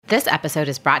This episode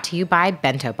is brought to you by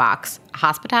Bento Box, a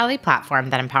hospitality platform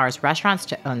that empowers restaurants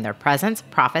to own their presence,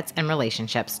 profits, and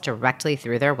relationships directly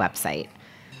through their website.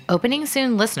 Opening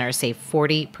Soon listeners save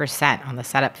 40% on the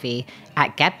setup fee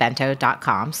at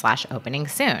getbento.com/opening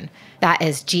soon. That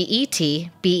is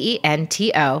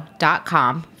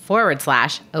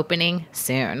GETBENTO.com/opening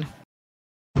soon.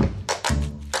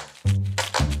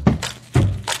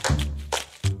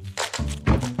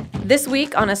 This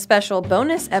week on a special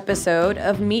bonus episode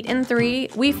of Meat and Three,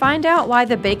 we find out why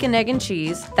the bacon, egg, and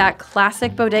cheese, that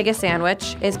classic bodega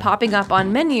sandwich, is popping up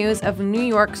on menus of New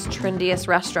York's trendiest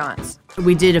restaurants.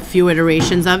 We did a few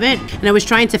iterations of it, and I was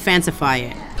trying to fancify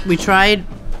it. We tried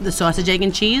the sausage, egg,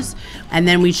 and cheese, and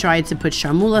then we tried to put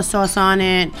chermoula sauce on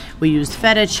it. We used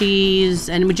feta cheese,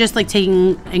 and we just like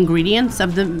taking ingredients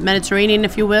of the Mediterranean,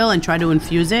 if you will, and try to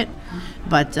infuse it.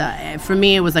 But for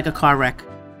me, it was like a car wreck.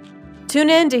 Tune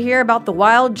in to hear about the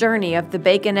wild journey of the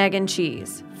bacon, egg, and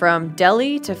cheese, from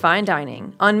deli to fine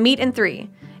dining, on Meat and Three,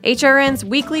 HRN's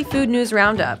weekly food news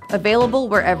roundup, available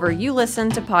wherever you listen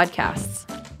to podcasts.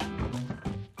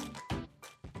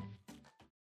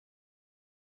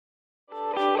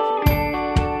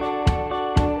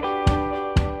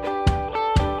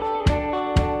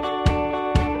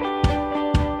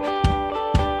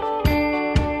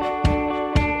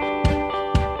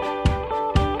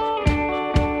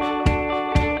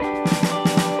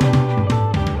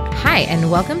 And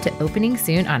welcome to Opening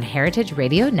Soon on Heritage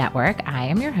Radio Network. I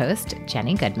am your host,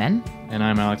 Jenny Goodman. And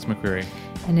I'm Alex McCreary.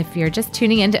 And if you're just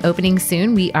tuning in to Opening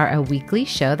Soon, we are a weekly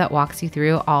show that walks you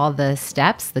through all the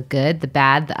steps, the good, the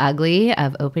bad, the ugly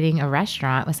of opening a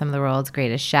restaurant with some of the world's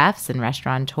greatest chefs and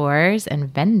restaurateurs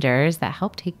and vendors that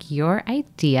help take your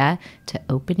idea to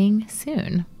opening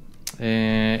soon.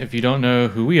 If you don't know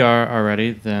who we are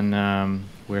already, then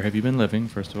where have you been living,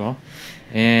 first of all?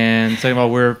 And second of all,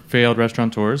 we're failed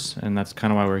restaurateurs, and that's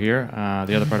kind of why we're here.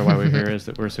 The other part of why we're here is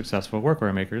that we're successful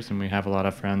workwear makers, and we have a lot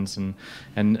of friends and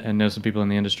know some people in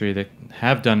the industry that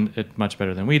have done it much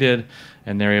better than we did,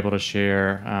 and they're able to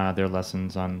share their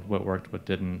lessons on what worked, what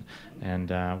didn't, and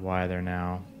why they're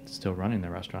now still running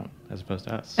their restaurant as opposed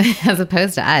to us. As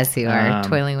opposed to us, who are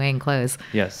toiling away in clothes.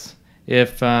 Yes.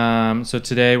 So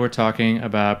today we're talking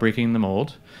about breaking the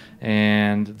mold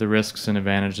and the risks and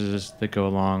advantages that go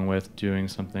along with doing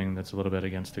something that's a little bit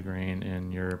against the grain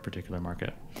in your particular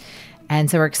market. And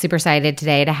so we're super excited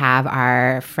today to have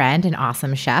our friend and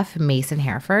awesome chef, Mason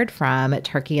Hereford from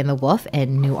Turkey and the Wolf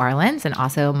in New Orleans, and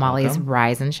also Molly's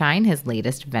Rise and Shine, his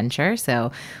latest venture.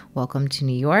 So welcome to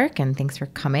New York, and thanks for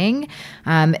coming.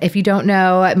 If you don't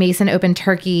know, Mason opened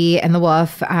Turkey and the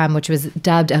Wolf, which was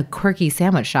dubbed a quirky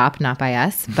sandwich shop, not by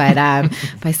us, but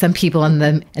by some people in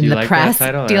the press.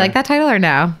 Do you like that title or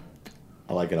no?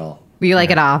 I like it all. You like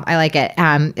it all. I like it.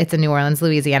 It's in New Orleans,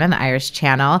 Louisiana, in the Irish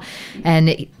Channel,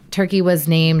 and Turkey was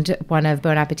named one of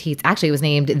Bon Appetit's, actually it was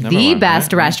named the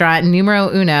best restaurant, numero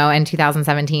uno, in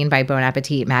 2017 by Bon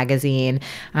Appetit magazine.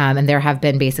 And there have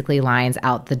been basically lines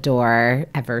out the door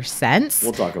ever since.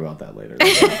 We'll talk about that later.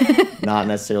 Not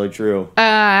necessarily true. All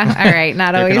right,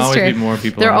 not always true. There can always be more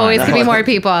people. There always can be more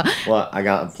people. Well, I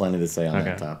got plenty to say on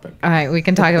that topic. All right, we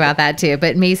can talk about that too.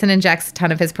 But Mason injects a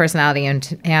ton of his personality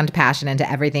and passion into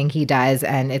everything he does,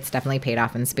 and it's definitely paid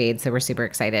off in spades. So we're super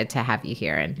excited to have you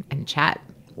here and chat.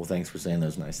 Well, thanks for saying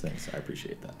those nice things. I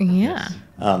appreciate that. Yeah.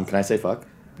 Can I say fuck?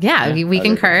 Yeah, we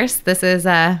can curse. This is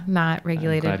not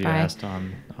regulated by... I'm glad you asked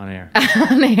on air.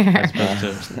 On air. As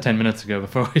opposed to 10 minutes ago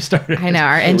before we started. I know,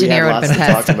 our engineer would have been pissed. We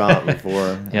had lots to talk about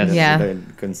before. Yes. Yeah. I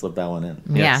couldn't slip that one in.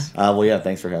 Yes. Yeah.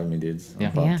 Thanks for having me, dudes.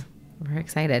 Yeah. We're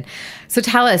excited. So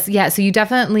tell us, so you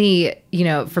definitely,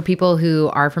 for people who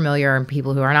are familiar and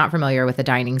people who are not familiar with the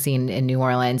dining scene in New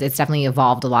Orleans, it's definitely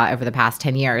evolved a lot over the past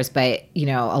 10 years. But,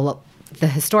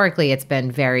 historically, it's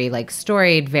been very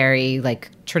storied, very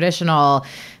traditional.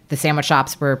 The sandwich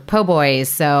shops were po' boys.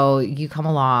 So you come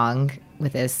along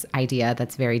with this idea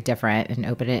that's very different and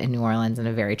open it in New Orleans in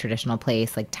a very traditional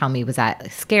place. Tell me, was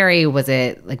that scary? Was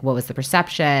it what was the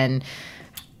perception?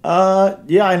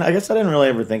 Yeah, I guess I didn't really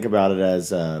ever think about it as,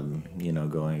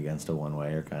 going against a one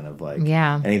way or kind of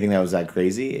anything that was that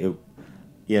crazy.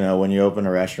 When you open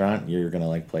a restaurant, you're going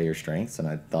to play your strengths. And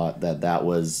I thought that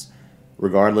was,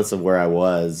 regardless of where I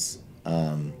was,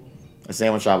 a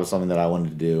sandwich shop was something that I wanted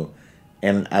to do.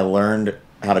 And I learned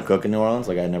how to cook in New Orleans.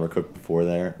 I never cooked before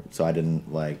there. So I didn't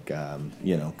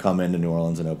come into New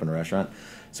Orleans and open a restaurant.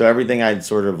 So everything I'd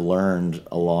sort of learned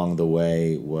along the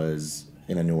way was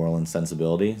in a New Orleans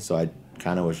sensibility. So I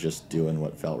kind of was just doing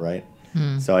what felt right.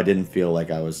 So I didn't feel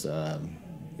like I was,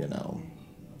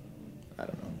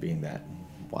 being that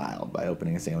wild by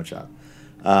opening a sandwich shop.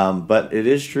 But it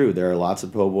is true. There are lots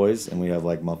of po' boys, and we have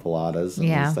like muffaladas and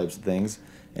these types of things.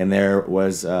 And there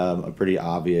was a pretty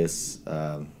obvious,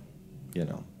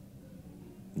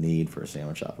 need for a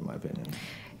sandwich shop, in my opinion.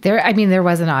 There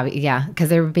was an obvious, because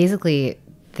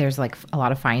there's like a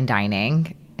lot of fine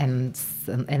dining, and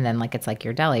then like it's like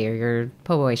your deli or your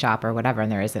po' boy shop or whatever,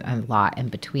 and there isn't a lot in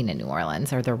between in New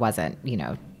Orleans, or there wasn't,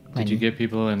 Did you get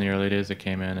people in the early days that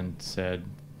came in and said,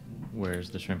 where's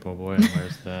the shrimp po' boy and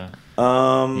where's the,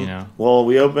 Well,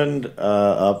 we opened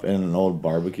up in an old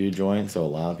barbecue joint, so a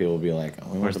lot of people would be like,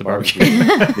 where's the barbecue?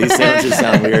 These sandwiches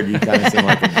sound weird. You kind of seem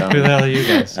like a dumb. Who the hell are you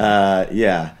guys?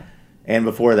 Yeah. And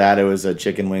before that, it was a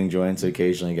chicken wing joint, so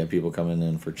occasionally you get people coming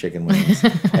in for chicken wings.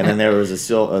 And then there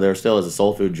still is a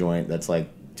soul food joint that's like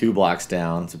 2 blocks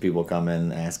down, so people come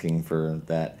in asking for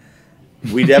that.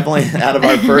 We definitely, out of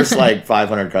our first like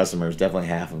 500 customers, definitely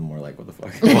half of them were like, what the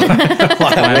fuck?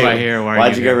 Why am I here?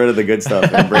 Why'd you get rid of the good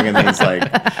stuff and bring in these like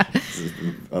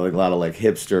a lot of like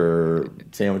hipster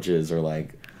sandwiches, or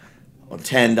like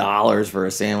 $10 for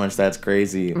a sandwich? That's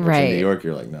crazy. Right. In New York,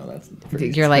 you're like, no, that's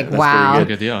pretty, you're like, that's wow,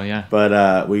 good deal, yeah.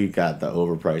 But we got the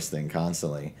overpriced thing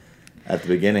constantly at the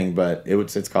beginning, but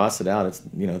it's costed out. It's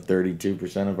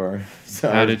 32% of our.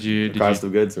 How did you cost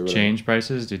of goods or whatever. Change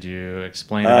prices? Did you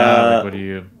explain it out? Like, what do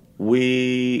you?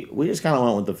 We just kind of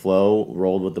went with the flow,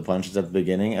 rolled with the punches at the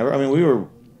beginning.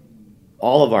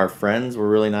 All of our friends were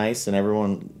really nice, and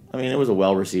everyone. It was a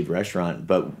well-received restaurant,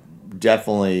 but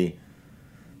definitely.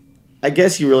 I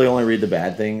guess you really only read the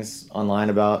bad things online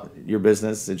about your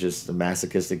business. It's just a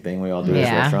masochistic thing we all do as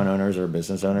restaurant owners or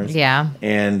business owners. Yeah.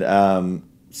 And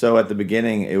so at the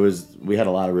beginning, we had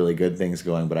a lot of really good things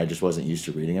going, but I just wasn't used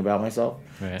to reading about myself.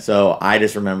 Right. So I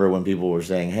just remember when people were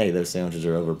saying, hey, those sandwiches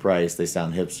are overpriced. They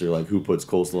sound hipster, like who puts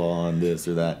coleslaw on this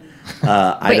or that.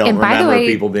 I don't remember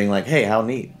people being like, hey, how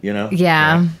neat,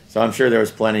 Yeah. Right. So I'm sure there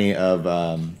was plenty of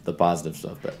the positive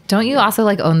stuff. But don't you also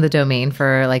like own the domain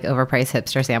for like overpriced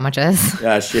hipster sandwiches?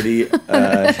 Shitty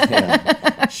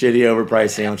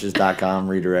overpricedsandwiches.com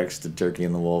redirects to Turkey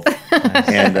and the Wolf.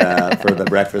 And for the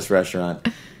breakfast restaurant,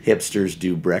 hipsters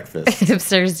do breakfast.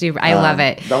 Hipsters do. I love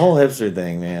it. The whole hipster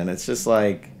thing, man. It's just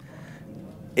like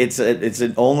it's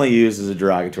only used as a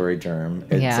derogatory term.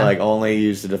 It's like only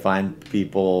used to define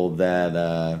people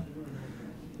that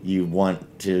you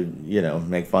want to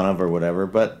make fun of or whatever.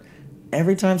 But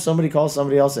every time somebody calls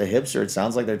somebody else a hipster, it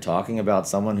sounds like they're talking about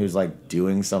someone who's like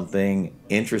doing something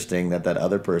interesting that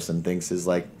other person thinks is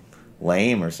like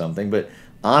lame or something. But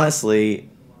honestly,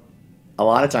 a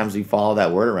lot of times you follow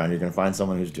that word around, you're going to find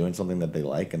someone who's doing something that they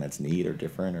like and that's neat or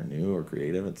different or new or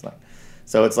creative. It's like,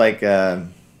 so it's like, I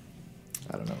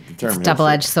don't know. The term it's a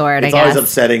double-edged sword, It's always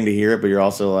upsetting to hear it, but you're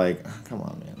also like, oh, come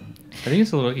on, man. I think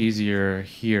it's a little easier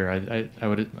here.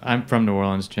 I'm from New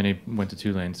Orleans. Jenny went to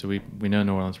Tulane, so we know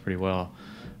New Orleans pretty well,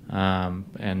 and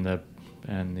the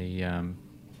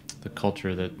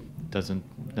culture that doesn't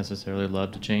necessarily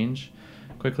love to change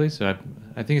quickly. So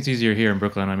I think it's easier here in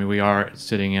Brooklyn. We are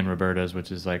sitting in Roberta's,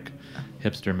 which is like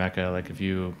hipster mecca. Like if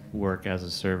you work as a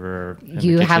server,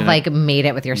 you have like made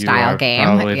it with your style game.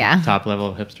 Probably the top level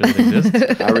of hipster that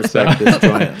exists. I respect this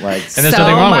joint. Like, and there's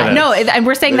nothing wrong with it. No, and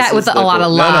we're saying that with a lot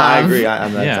of love. No, I agree.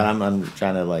 I'm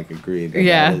trying to like agree.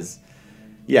 That is,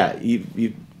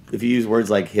 if you use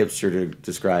words like hipster to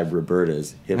describe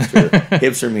Roberta's,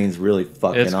 hipster means really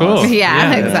fucking it's cool. awesome.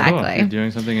 Yeah, exactly. Cool. You're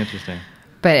doing something interesting.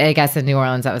 But I guess in New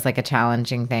Orleans, that was like a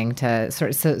challenging thing to sort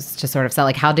of sell.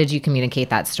 Like, how did you communicate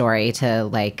that story to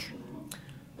like?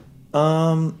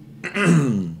 I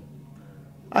don't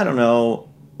know,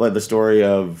 like the story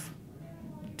of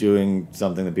doing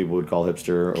something that people would call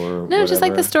hipster or whatever. Just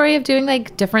like the story of doing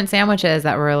like different sandwiches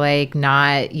that were like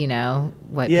not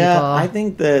what people. Yeah, I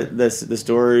think that the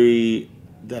story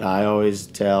that I always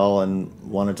tell and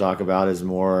want to talk about is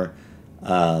more.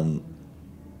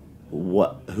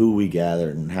 Who we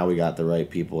gathered and how we got the right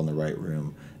people in the right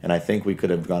room. And I think we could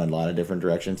have gone in a lot of different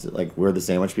directions. Like, we're the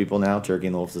sandwich people now. Turkey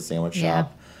and the Wolf's the sandwich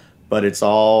shop. But it's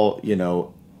all,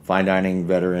 fine dining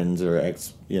veterans or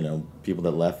people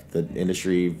that left the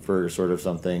industry for sort of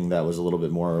something that was a little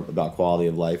bit more about quality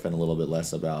of life and a little bit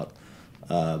less about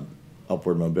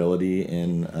upward mobility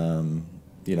in,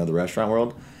 the restaurant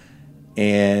world.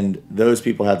 And those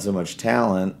people had so much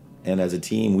talent. And as a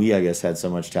team, we, I guess, had so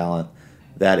much talent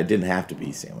that it didn't have to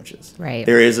be sandwiches. Right.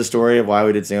 There is a story of why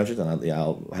we did sandwiches, and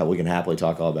we can happily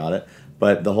talk all about it.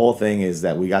 But the whole thing is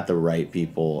that we got the right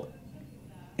people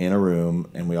in a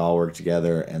room, and we all worked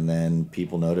together, and then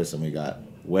people noticed, and we got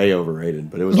way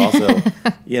overrated. But it was also,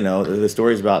 the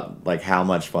story's about like how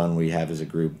much fun we have as a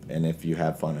group, and if you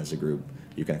have fun as a group,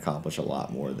 you can accomplish a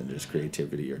lot more than just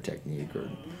creativity or technique or.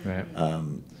 Right.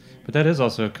 But that is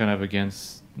also kind of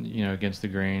against against the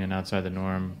grain and outside the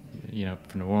norm,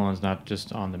 for New Orleans, not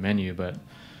just on the menu, but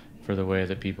for the way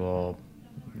that people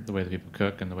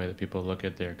cook and the way that people look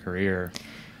at their career.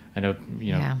 I know,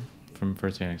 from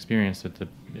firsthand experience that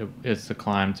it's the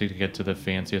climb to get to the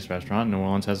fanciest restaurant. New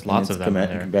Orleans has lots of them in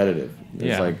there. Competitive.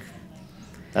 It's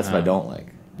that's what I don't like.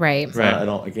 Right. It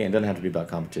doesn't have to be about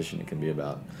competition. It can be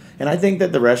about, and I think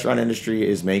that the restaurant industry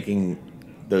is making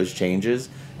those changes,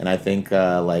 and I think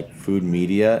food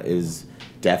media is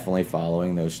definitely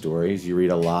following those stories. You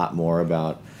read a lot more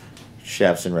about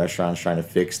chefs and restaurants trying to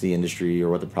fix the industry or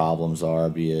what the problems are,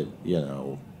 be it,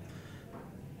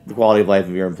 the quality of life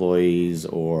of your employees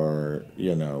or,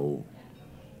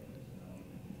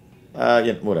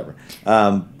 whatever.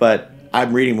 But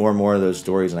I'm reading more and more of those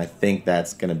stories, and I think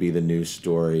that's going to be the new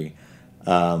story.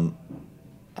 I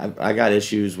got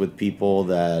issues with people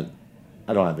that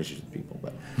I don't have issues with people,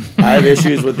 but I have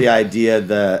issues with the idea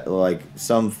that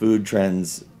some food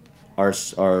trends are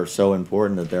so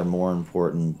important that they're more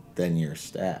important than your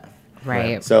staff.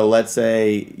 Right. So let's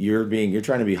say you're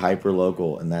trying to be hyper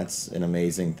local, and that's an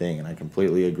amazing thing. And I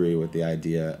completely agree with the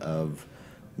idea of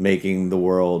making the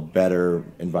world better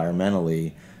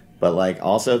environmentally. But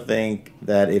also think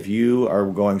that if you are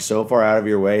going so far out of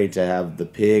your way to have the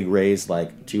pig raised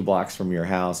 2 blocks from your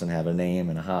house and have a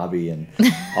name and a hobby and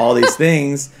all these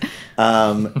things,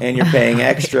 and you're paying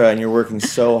extra and you're working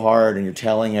so hard and you're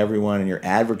telling everyone and you're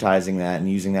advertising that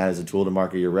and using that as a tool to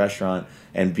market your restaurant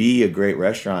and be a great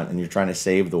restaurant, and you're trying to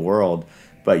save the world,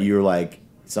 but you're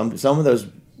some of those,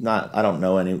 I don't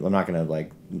know any, I'm not going to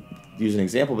use an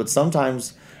example, but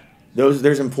sometimes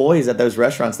there's employees at those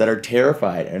restaurants that are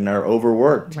terrified and are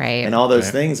overworked, right, and all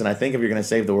those things. And I think if you're going to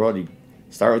save the world, you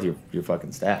start with your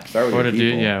fucking staff. Start with your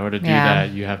people. Or to do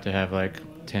that, you have to have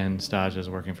 10 stages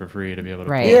working for free to be able to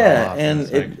pull it off. And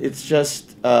it's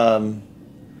just some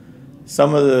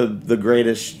of the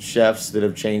greatest chefs that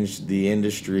have changed the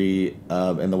industry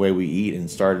and the way we eat and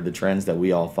started the trends that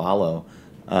we all follow.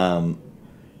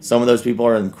 Some of those people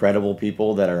are incredible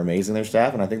people that are amazing their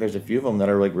staff, and I think there's a few of them that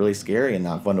are really scary and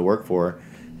not fun to work for.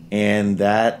 And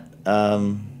that,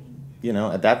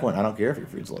 at that point, I don't care if your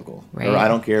food's local, or I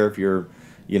don't care if you're,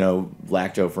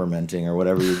 lacto-fermenting or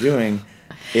whatever you're doing.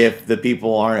 If the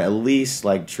people aren't at least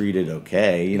treated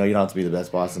okay, you don't have to be the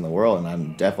best boss in the world, and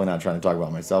I'm definitely not trying to talk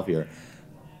about myself here.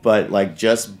 But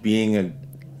just being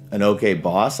an okay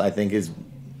boss, I think is,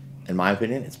 in my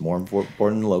opinion, it's more important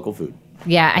than local food.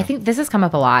 Yeah, I think this has come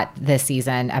up a lot this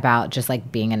season about just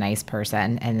being a nice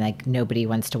person, and nobody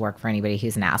wants to work for anybody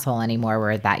who's an asshole anymore,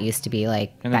 where that used to be to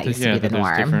be the norm.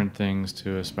 There's different things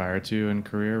to aspire to in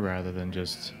career rather than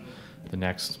just the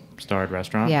next starred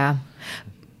restaurant. Yeah.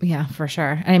 Yeah, for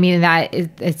sure. And I mean,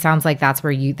 it sounds like that's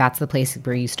the place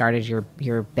where you started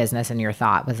your business, and your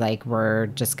thought was we're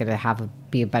just going to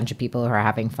be a bunch of people who are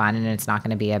having fun, and it's not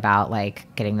going to be about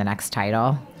getting the next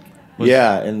title.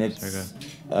 And it's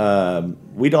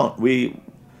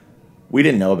we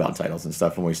didn't know about titles and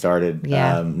stuff when we started.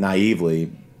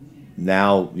 Naively.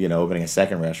 Now, opening a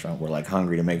second restaurant, we're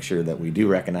hungry to make sure that we do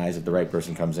recognize if the right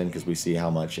person comes in, because we see how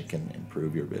much it can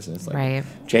improve your business.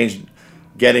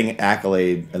 Getting an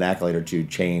accolade or two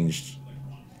changed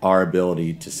our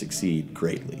ability to succeed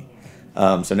greatly.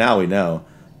 So now we know.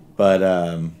 But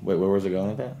wait, where was it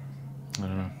going with that?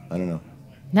 I don't know.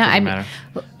 No, Doesn't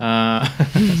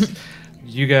matter.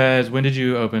 You guys, when did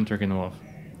you open Turkey and the Wolf?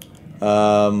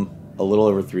 A little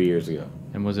over 3 years ago.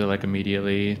 And was it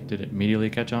immediately? Did it immediately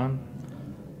catch on?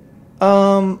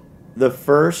 The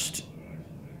first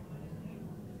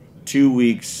 2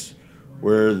 weeks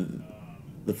were.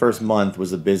 The first month was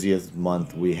the busiest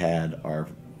month we had our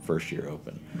first year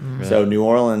open. Mm-hmm. So New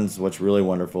Orleans, what's really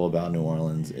wonderful about New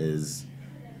Orleans is,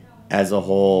 as a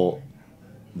whole,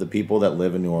 the people that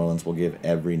live in New Orleans will give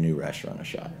every new restaurant a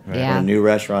shot. Right. Yeah. When a new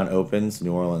restaurant opens,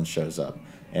 New Orleans shows up.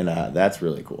 And that's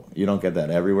really cool. You don't get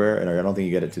that everywhere, and I don't think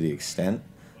you get it to the extent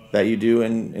that you do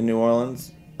in New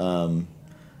Orleans.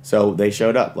 So they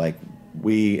showed up.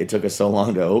 It took us so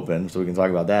long to open, so we can talk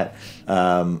about that.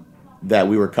 That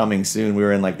we were coming soon. We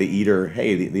were in the Eater.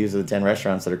 Hey, these are the 10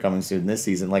 restaurants that are coming soon this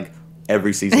season.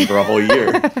 Every season for a whole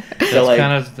year.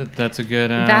 That's a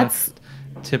good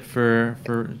tip for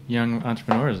young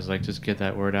entrepreneurs. Is just get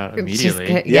that word out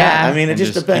immediately. I mean, it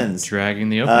just depends. Keep dragging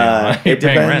the opening. It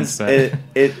depends.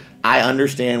 I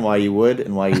understand why you would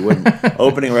and why you wouldn't.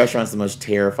 Opening a restaurant's the most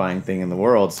terrifying thing in the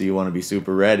world, so you want to be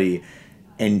super ready.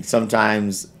 And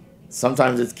sometimes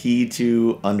it's key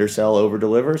to undersell,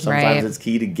 over-deliver. Sometimes it's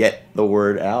key to get the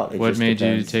word out. What made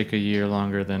you take a year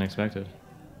longer than expected?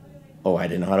 Oh, I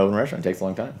didn't know how to open a restaurant. It takes a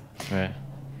long time. Right.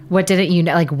 What didn't you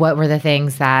know? Like, what were the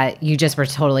things that you just were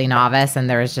totally novice and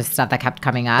there was just stuff that kept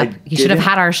coming up? You should have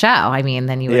had our show. I mean,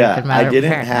 then you would have been better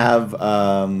prepared. I didn't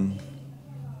have...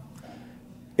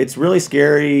 it's really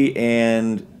scary,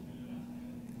 and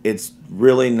it's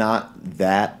really not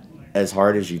that as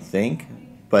hard as you think,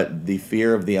 but the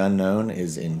fear of the unknown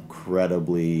is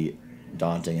incredibly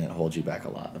daunting, and it holds you back a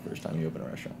lot the first time you open a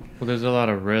restaurant. Well, there's a lot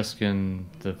of risk in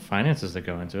the finances that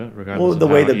go into it, regardless well, of the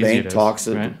how way the easy bank it is, talks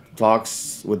right?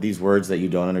 talks with these words that you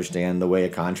don't understand, the way a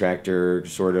contractor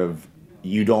sort of,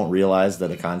 you don't realize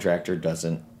that a contractor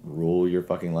doesn't rule your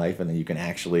fucking life, and that you can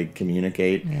actually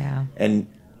communicate. Yeah. And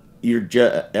you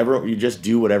just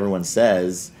do what everyone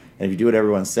says, and if you do what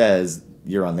everyone says,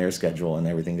 you're on their schedule, and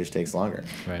everything just takes longer.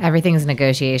 Right. Everything's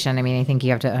negotiation. I mean, I think you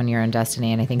have to own your own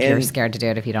destiny, and I think you're scared to do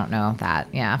it if you don't know that.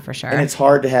 Yeah, for sure. And it's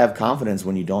hard to have confidence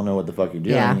when you don't know what the fuck you're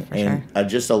doing. Yeah, for and sure.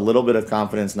 Just a little bit of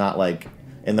confidence, not like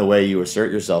in the way you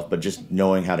assert yourself, but just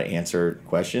knowing how to answer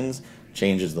questions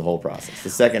changes the whole process. The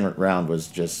second round was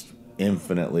just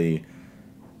infinitely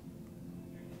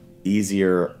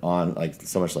easier, on like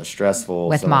so much less stressful,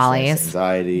 with so much Molly's less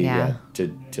anxiety,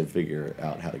 to figure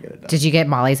out how to get it done. Did you get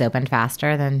Molly's opened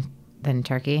faster than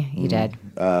turkey? You did.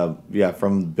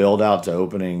 From build out to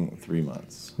opening, 3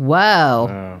 months.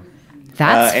 Whoa.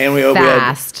 That's and we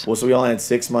fast. So we only had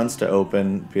 6 months to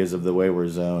open because of the way we're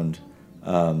zoned.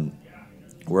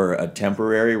 We're a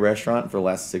temporary restaurant for the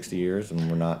last 60 years, and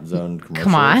we're not zoned commercial.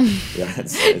 Come on. Yeah,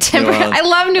 it's I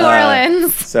love New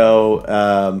Orleans.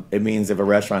 So it means if a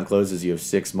restaurant closes, you have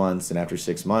 6 months, and after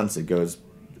 6 months,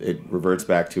 it reverts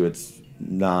back to its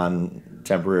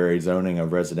non-temporary zoning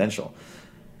of residential.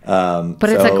 But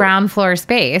it's a ground floor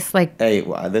space. Like, hey,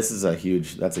 well, that's a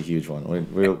huge one.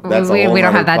 We don't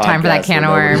have that time for that can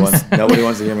of worms. Nobody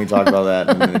wants to hear me talk about that.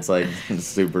 I mean, it's like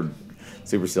super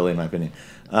silly in my opinion.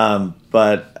 So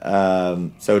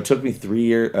it took me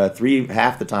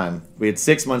half the time. We had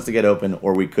 6 months to get open,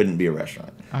 or we couldn't be a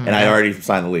restaurant. And I already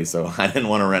signed the lease, so I didn't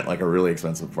want to rent like a really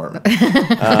expensive apartment.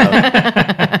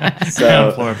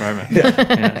 Ground floor apartment.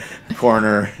 Yeah.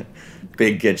 Corner,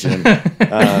 big kitchen.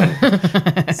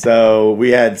 So we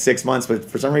had 6 months, but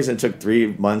for some reason it took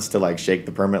 3 months to like shake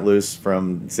the permit loose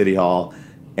from City Hall.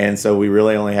 And so we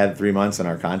really only had 3 months, and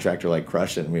our contractor like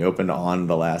crushed it, and we opened on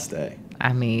the last day.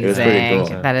 Amazing. It was pretty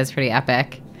cool. That is pretty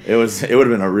epic. It would have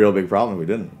been a real big problem if we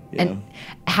didn't. You know?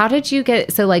 How did you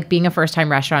get, so like being a first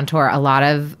time restaurateur, a lot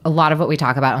of what we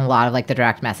talk about and a lot of like the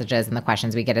direct messages and the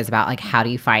questions we get is about like, how do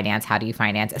you finance,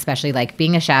 especially like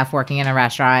being a chef working in a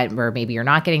restaurant where maybe you're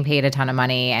not getting paid a ton of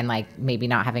money and like maybe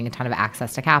not having a ton of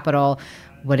access to capital.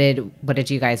 What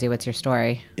did you guys do? What's your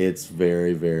story? It's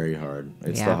very, very hard.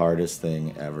 It's the hardest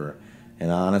thing ever.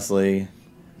 And honestly,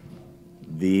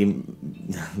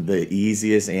 the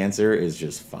easiest answer is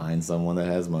just find someone that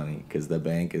has money, because the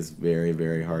bank is very,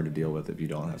 very hard to deal with if you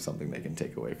don't have something they can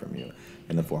take away from you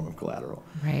in the form of collateral.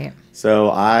 Right. So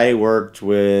I worked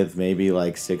with maybe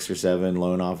like 6 or 7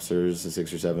 loan officers,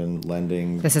 6 or 7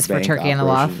 lending. This is for Turkey and the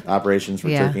Wolf. Operations for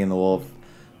Turkey and the Wolf,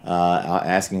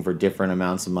 asking for different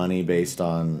amounts of money based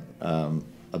on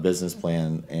a business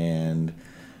plan, and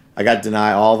I got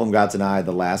denied. All of them got denied.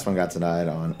 The last one got denied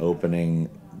on opening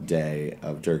day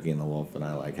of Turkey and the Wolf, and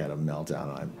I like had a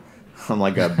meltdown. I'm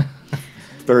like a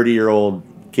 30-year-old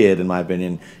kid, in my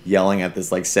opinion, yelling at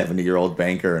this like 70-year-old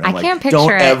banker, and I'm like,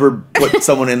 don't ever put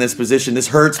someone in this position. This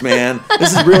hurts, man.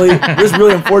 This is really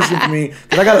unfortunate for me,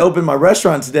 because I got to open my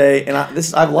restaurant today, and I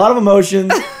have a lot of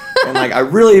emotions, and like I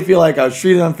really feel like I was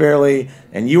treated unfairly,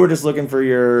 and you were just looking for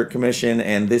your commission,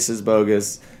 and this is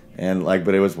bogus. And like,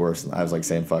 but it was worse. I was like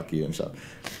saying "fuck you" and stuff.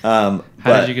 How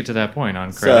did you get to that point?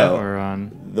 On credit or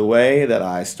on? The way that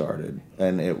I started,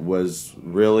 and it was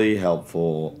really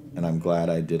helpful, and I'm glad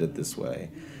I did it this way,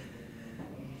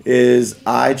 is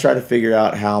I try to figure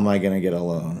out how am I going to get a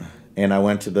loan. And I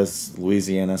went to this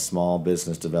Louisiana Small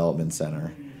Business Development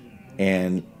Center,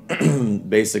 and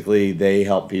basically they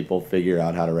help people figure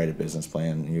out how to write a business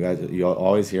plan. You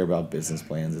always hear about business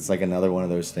plans. It's like another one of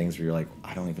those things where you're like,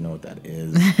 I don't even know what that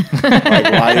is.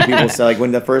 Like, why do people say, like,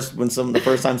 the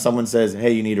first time someone says,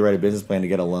 hey, you need to write a business plan to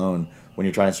get a loan when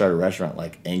you're trying to start a restaurant,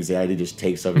 like anxiety just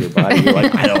takes over your body. You're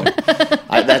like,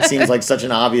 that seems like such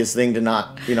an obvious thing to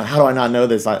not, how do I not know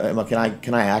this?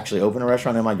 Can I actually open a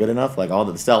restaurant? Am I good enough? Like, all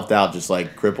the self-doubt just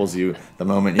like cripples you the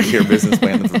moment you hear business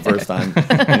plan for the first time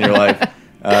in your life.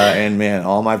 And man,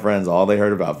 all my friends, all they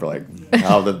heard about for like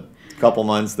how the couple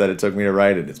months that it took me to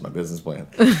write it's my business plan.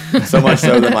 So much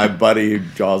so that my buddy who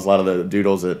draws a lot of the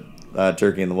doodles at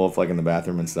Turkey and the Wolf, like in the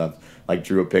bathroom and stuff, like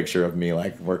drew a picture of me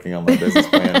like working on my business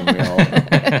plan,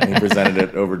 and he presented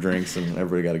it over drinks, and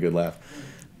everybody got a good laugh.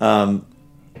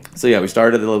 So yeah, we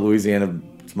started at the Louisiana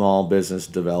small business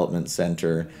development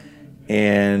center,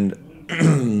 and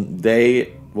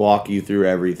they walk you through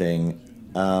everything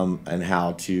and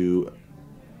how to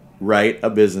write a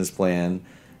business plan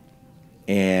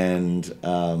and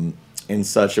in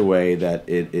such a way that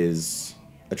it is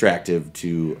attractive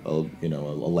to a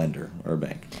lender or a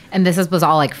bank. And this was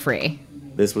all like free.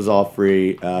 This was all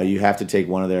free. You have to take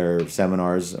one of their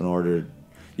seminars in order.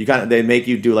 They make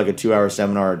you do like a 2-hour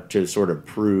seminar to sort of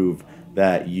prove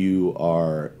that you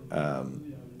are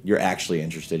you're actually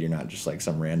interested. You're not just like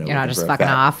some random. You're not just fucking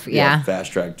off. Yeah.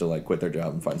 Fast track to like quit their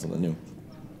job and find something new.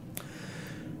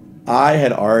 I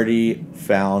had already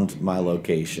found my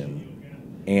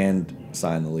location and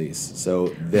signed the lease.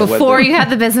 So before you had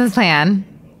the business plan.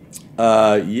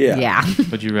 Yeah. Yeah.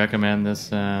 Would you recommend this?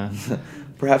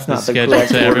 Perhaps not the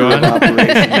correct order of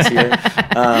operations here.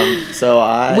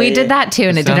 We did that too,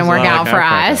 and it didn't work out for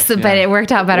us, but it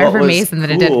worked out better for Mason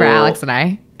than it did for Alex and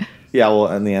I. Yeah,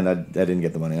 well, in the end, I didn't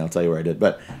get the money. I'll tell you where I did.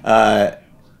 But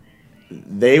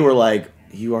they were like,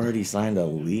 "You already signed a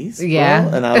lease?" Yeah.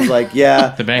 Bro? And I was like,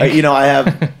 "Yeah." The bank. I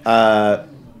have,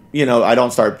 I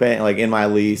don't start paying. Like in my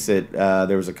lease,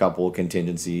 there was a couple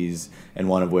contingencies, and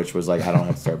one of which was like, I don't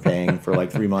have to start paying for like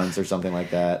 3 months or something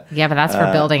like that. Yeah, but that's for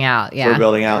building out. Yeah. For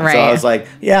building out. Right. So I was like,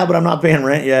 "Yeah, but I'm not paying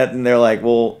rent yet." And they're like,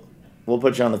 "Well, we'll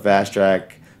put you on the fast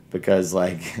track." Because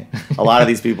like a lot of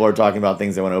these people are talking about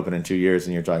things that want to open in 2 years,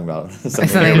 and you're talking about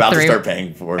something you're about to start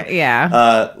paying for.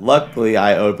 Yeah. Luckily,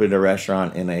 I opened a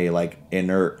restaurant in a like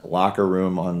inert locker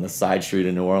room on the side street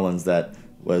in New Orleans that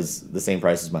was the same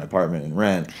price as my apartment in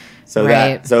rent. So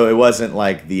so it wasn't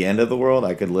like the end of the world.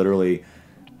 I could literally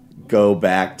go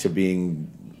back to being,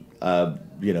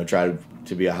 try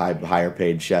to be a higher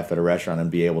paid chef at a restaurant and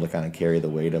be able to kind of carry the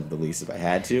weight of the lease if I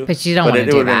had to. But you don't want to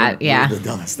do that. Yeah. It was the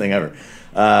dumbest thing ever.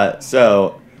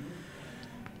 So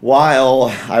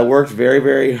while I worked very,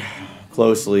 very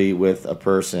closely with a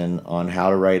person on how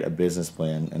to write a business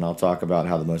plan, and I'll talk about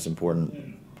how the most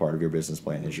important part of your business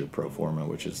plan is your pro forma,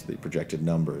 which is the projected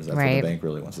numbers. That's what the bank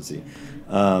really wants to see.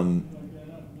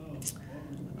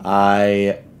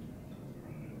 I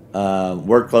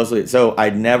worked closely. So I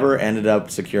never ended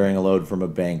up securing a loan from a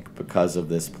bank because of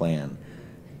this plan.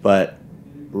 But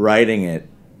writing it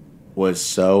was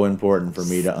so important for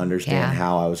me to understand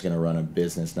how I was going to run a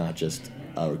business, not just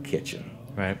a kitchen.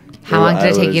 Right. How long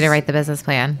did it take you to write the business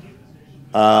plan?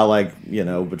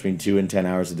 Between 2 and 10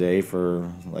 hours a day for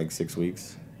like 6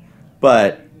 weeks.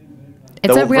 But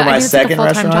for my second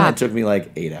restaurant, it took me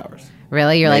like 8 hours.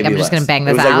 Really? You're like, I'm just going to bang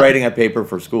this out? It was like writing a paper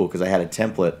for school because I had a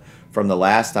template from the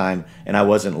last time, and I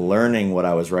wasn't learning what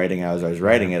I was writing as I was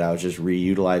writing it. I was just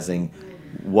reutilizing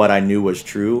what I knew was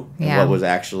true and what was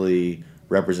actually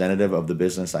representative of the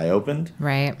business I opened.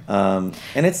 Right. And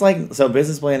it's like, so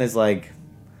business plan is like,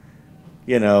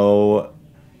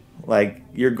 like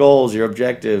your goals, your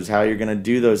objectives, how you're going to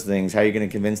do those things, how you're going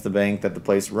to convince the bank that the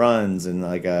place runs, and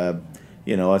like a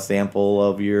sample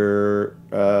of your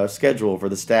schedule for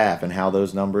the staff and how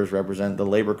those numbers represent the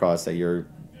labor costs that you're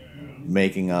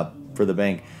making up for the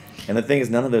bank. And the thing is,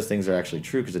 none of those things are actually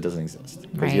true because it doesn't exist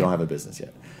because you don't have a business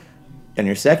yet. And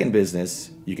your second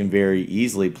business, you can very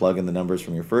easily plug in the numbers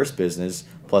from your first business,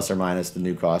 plus or minus the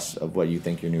new cost of what you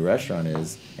think your new restaurant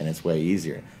is, and it's way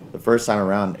easier. The first time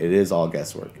around, it is all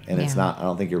guesswork, and it's not. I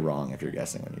don't think you're wrong if you're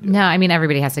guessing when you do it. No, I mean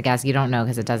everybody has to guess. You don't know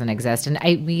because it doesn't exist. And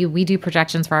we do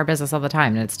projections for our business all the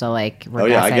time, and it's still like we're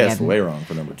guessing. I guessed way wrong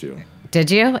for number 2. Did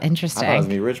you? Interesting. I thought I was going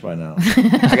to be rich by now.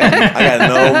 I got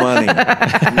no money.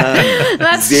 None.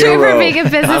 That's Zero. true for being a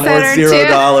business I'm owner, worth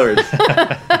 $0.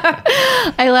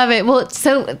 I love it. Well,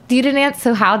 so you didn't answer.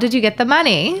 So how did you get the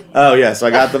money? Oh, yeah. So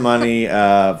I got the money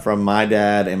from my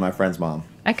dad and my friend's mom.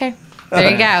 Okay.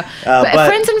 There you go. But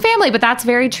friends and family, but that's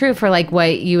very true for like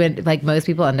what you would like. Most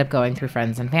people end up going through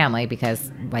friends and family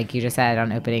because, like you just said,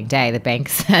 on opening day, the bank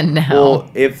said no.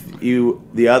 Well, if you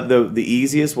the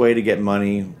easiest way to get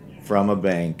money from a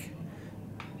bank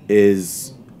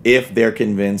is if they're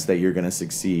convinced that you're going to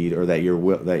succeed or that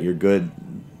you're good,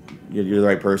 you're the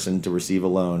right person to receive a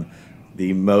loan.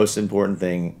 The most important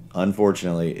thing,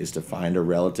 unfortunately, is to find a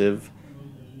relative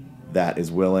that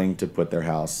is willing to put their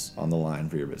house on the line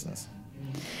for your business.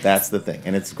 That's the thing,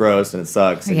 and it's gross and it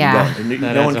sucks. And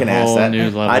no one can ask that.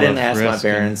 I didn't ask my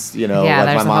parents. Like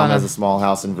my mom has a small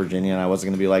house in Virginia, and I wasn't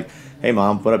going to be like, "Hey,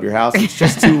 mom, put up your house." It's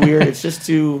just too weird. It's just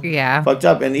too fucked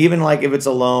up. And even like if it's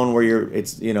a loan where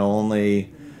it's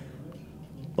only,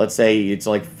 let's say it's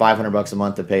like $500 a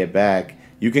month to pay it back,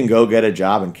 you can go get a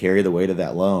job and carry the weight of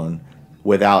that loan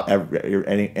without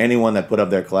anyone that put up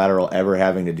their collateral ever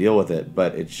having to deal with it.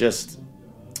 But it's just.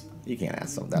 You can't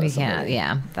ask them that. You can't.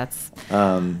 Yeah, that's.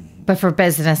 But for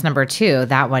business number 2,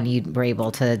 that one you were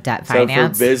able to debt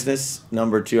finance. So for business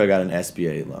number 2, I got an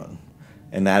SBA loan.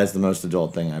 And that is the most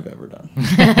adult thing I've ever done.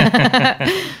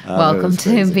 Welcome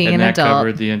to being an adult. And that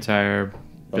covered the entire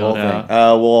build out.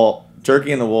 Well,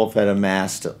 Turkey and the Wolf had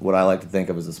amassed what I like to think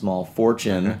of as a small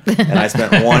fortune, and I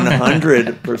spent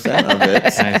 100% of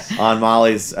it on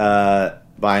Molly's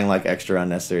buying like extra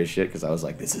unnecessary shit because I was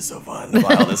like, this is so fun to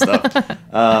buy all this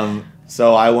stuff.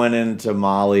 So I went into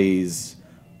Molly's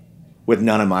with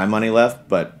none of my money left,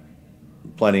 but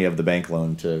plenty of the bank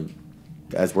loan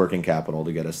as working capital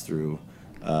to get us through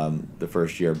the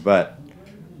first year. But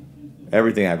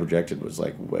everything I projected was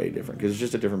like way different because it's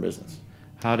just a different business.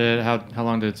 How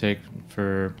long did it take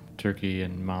for Turkey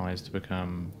and Molly's to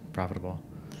become profitable?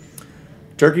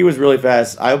 Turkey was really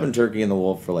fast. I opened Turkey and the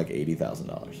Wolf for like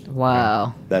 $80,000.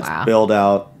 Wow. That's build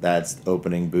out. That's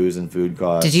opening booze and food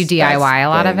costs. Did you DIY a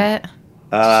lot of it?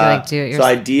 Do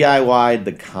I DIY'd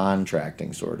the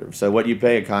contracting sort of. So what you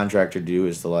pay a contractor to do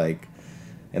is to like,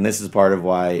 and this is part of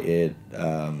why it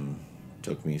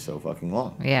took me so fucking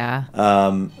long. Yeah.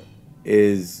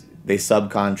 Is they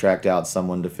subcontract out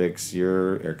someone to fix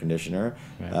your air conditioner.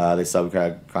 Right. They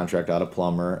subcontract out a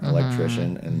plumber,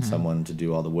 electrician, and someone to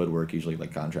do all the woodwork. Usually,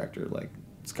 like contractor, like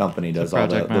this company does all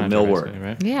the mill work.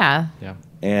 Right? Yeah.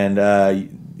 And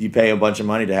you pay a bunch of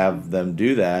money to have them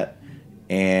do that.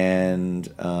 And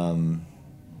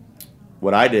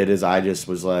what I did is I just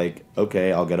was like,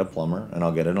 okay, I'll get a plumber and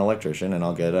I'll get an electrician and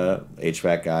I'll get a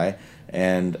HVAC guy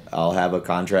and I'll have a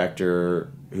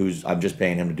contractor I'm just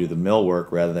paying him to do the mill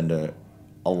work rather than to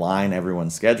align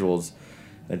everyone's schedules.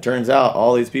 And it turns out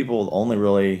all these people only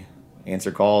really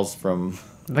answer calls from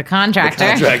the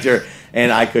contractor.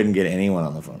 And I couldn't get anyone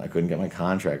on the phone. I couldn't get my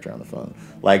contractor on the phone.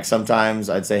 Like sometimes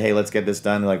I'd say, hey, let's get this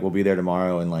done. Like we'll be there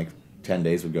tomorrow, and like 10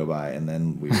 days would go by, and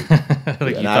then we would,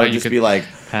 like and I would just be like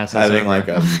having like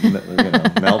a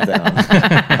meltdown.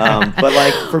 But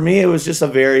like for me, it was just a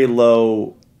very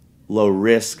low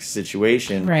risk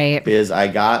situation, right? Because I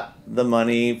got the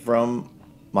money from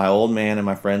my old man and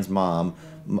my friend's mom.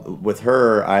 With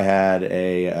her, I had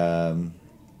a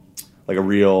like a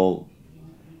real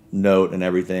note and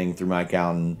everything through my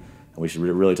accountant. We should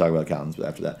really talk about accountants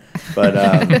after that.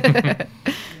 But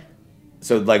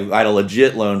so like I had a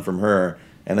legit loan from her,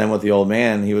 and then with the old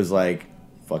man, he was like,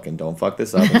 "Fucking don't fuck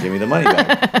this up and give me the money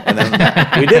back." And then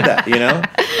we did that, you know.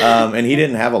 And he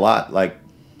didn't have a lot. Like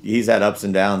he's had ups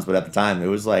and downs, but at the time it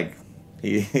was like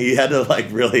he had to like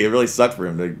it really sucked for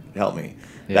him to help me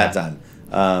that time.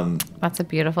 That's a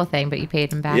beautiful thing, but you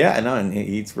paid him back. Yeah, I know, and he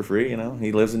eats for free. You know,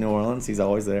 he lives in New Orleans. He's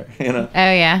always there. You know. Oh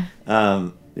yeah.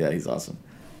 Yeah, he's awesome.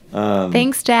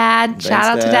 Thanks, Dad. Shout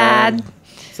out to Dad.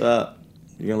 What's up?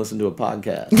 You're gonna listen to a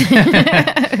podcast.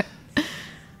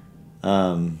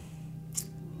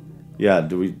 Yeah.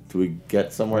 Do we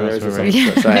get somewhere there?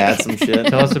 Should I add some shit?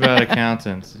 Tell us about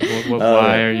accountants.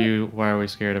 Why are we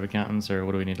scared of accountants, or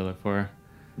what do we need to look for?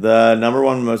 The number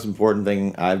one most important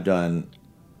thing I've done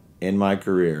in my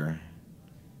career,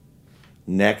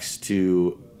 next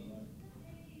to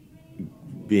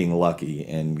being lucky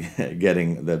and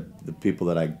getting the people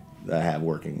that I have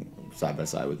working side by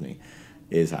side with me,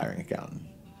 is hiring an accountant.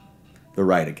 The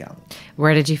right accountant.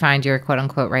 Where did you find your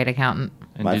quote-unquote right accounnt?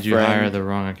 And did you hire the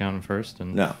wrong accountant first?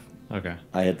 No. Okay.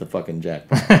 I hit the fucking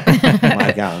jackpot. My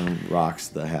accountant rocks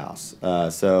the house.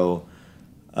 So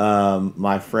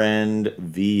my friend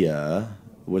Via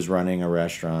was running a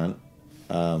restaurant.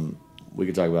 We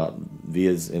could talk about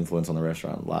Via's influence on the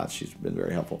restaurant a lot. She's been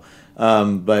very helpful.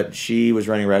 But she was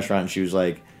running a restaurant, and she was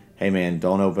like, hey, man,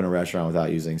 don't open a restaurant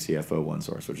without using CFO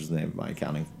OneSource, which is the name of my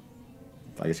accounting,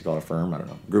 I guess you call it a firm, I don't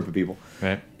know, group of people.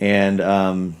 Right. And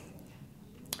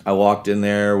I walked in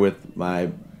there with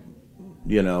my,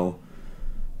 to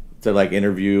like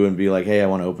interview and be like, hey, I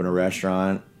want to open a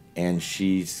restaurant. And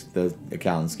the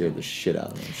accountant scared the shit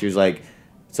out of me. She was like,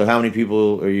 so how many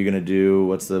people are you going to do?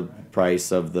 What's the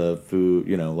price of the food?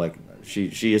 Like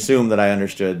she assumed that I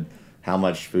understood how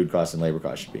much food costs and labor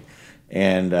costs should be,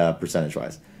 and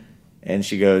percentage-wise. And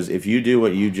she goes, if you do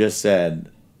what you just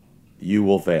said, you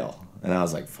will fail. And I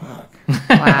was like, fuck.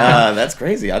 Wow. That's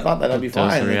crazy. I thought that'd be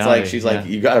fine. It's like, she's like,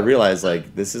 you got to realize,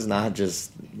 like, this is not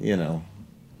just,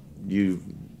 you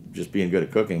just being good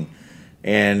at cooking.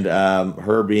 And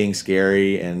her being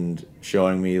scary and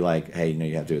showing me, like, hey,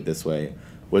 you have to do it this way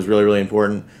was really, really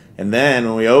important. And then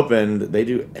when we opened, they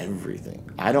do everything.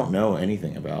 I don't know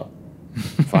anything about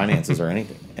finances or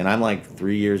anything. And I'm like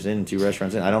 3 years in, 2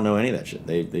 restaurants in. I don't know any of that shit.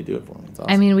 They do it for me. It's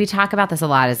awesome. I mean, we talk about this a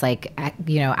lot as like,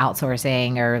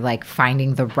 outsourcing or like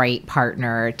finding the right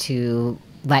partner to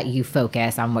let you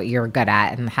focus on what you're good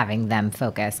at and having them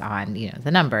focus on,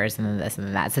 the numbers and this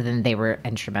and that. So then they were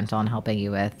instrumental in helping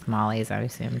you with Molly's, I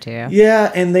assume, too.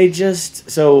 Yeah, and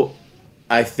so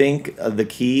I think the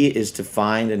key is to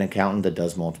find an accountant that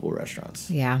does multiple restaurants.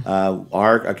 Yeah.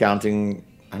 Our accounting,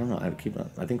 I don't know, I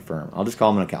think firm. I'll just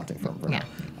call them an accounting firm for now.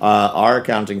 Our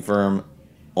accounting firm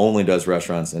only does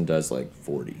restaurants and does like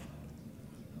 40.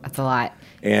 That's a lot.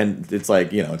 And it's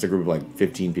like, it's a group of like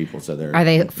 15 people. So are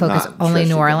they focused only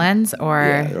New Orleans or?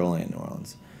 Yeah, they're only in New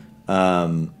Orleans.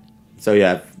 So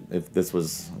yeah, if this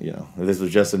was, if this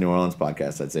was just a New Orleans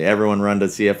podcast, I'd say everyone run to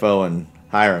CFO and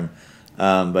hire him.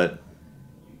 But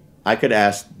I could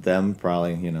ask them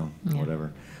probably,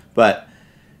 whatever. But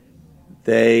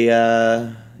they,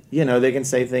 they can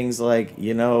say things like,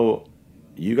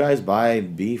 you guys buy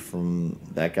beef from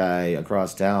that guy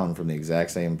across town from the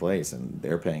exact same place, and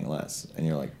they're paying less. And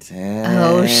you're like, dang.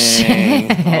 Oh,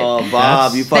 shit. Oh,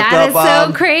 Bob, you fucked up, Bob. That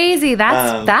is so crazy.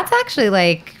 That's actually,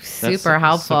 like, super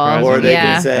helpful. Or they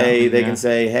can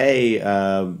say, hey,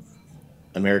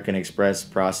 American Express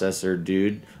processor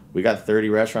dude, we got 30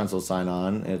 restaurants will sign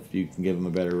on if you can give them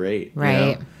a better rate.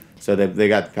 Right. So they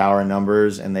got the power and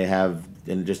numbers, and they have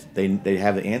they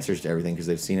have the answers to everything because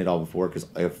they've seen it all before. Because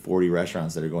I have 40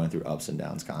 restaurants that are going through ups and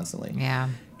downs constantly. Yeah.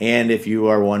 And if you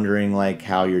are wondering like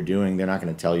how you're doing, they're not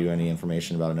going to tell you any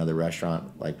information about another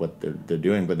restaurant like what they're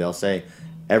doing, but they'll say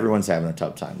everyone's having a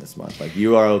tough time this month. Like,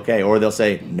 you are okay. Or they'll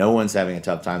say, no one's having a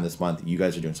tough time this month. You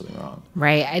guys are doing something wrong.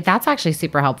 Right. That's actually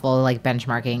super helpful, like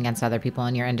benchmarking against other people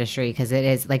in your industry, because it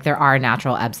is like there are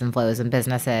natural ebbs and flows in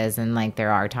businesses, and like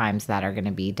there are times that are going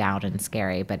to be down and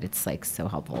scary, but it's like so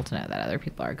helpful to know that other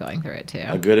people are going through it too.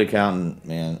 A good accountant,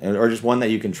 man, or just one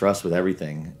that you can trust with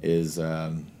everything is...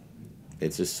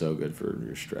 it's just so good for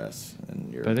your stress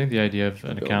and your. But I think the idea of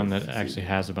an accountant that actually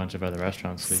has a bunch of other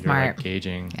restaurants that you're like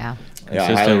gauging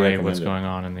consistently what's going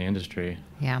on in the industry.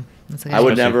 Yeah, that's a good I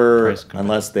would never,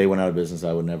 unless they went out of business,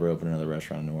 I would never open another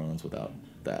restaurant in New Orleans without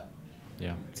that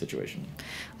situation.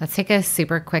 Let's take a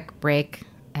super quick break,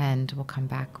 and we'll come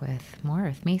back with more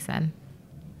with Mason.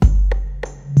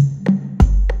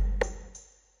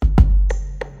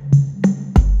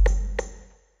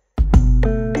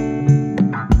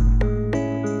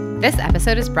 This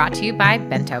episode is brought to you by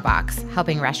Bento Box,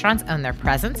 helping restaurants own their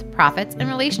presence, profits, and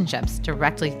relationships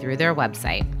directly through their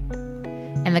website.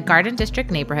 In the Garden District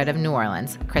neighborhood of New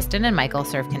Orleans, Kristen and Michael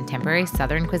serve contemporary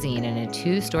Southern cuisine in a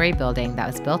 2-story building that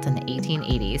was built in the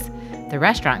 1880s. The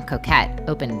restaurant, Coquette,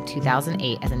 opened in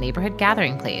 2008 as a neighborhood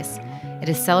gathering place. It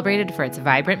is celebrated for its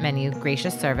vibrant menu,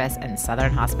 gracious service, and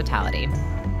Southern hospitality.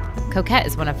 Coquette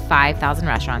is one of 5,000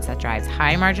 restaurants that drives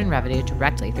high-margin revenue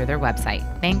directly through their website,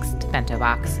 thanks to Bento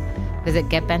Box. Visit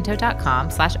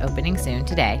getbento.com/opening soon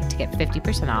today to get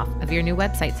 50% off of your new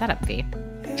website setup fee.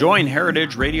 Join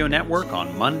Heritage Radio Network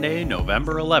on Monday,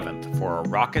 November 11th for a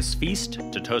raucous feast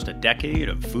to toast a decade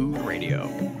of food radio.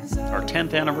 Our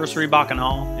 10th anniversary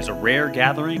Bacchanal is a rare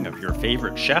gathering of your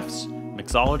favorite chefs,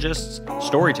 mixologists,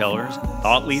 storytellers,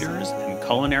 thought leaders, and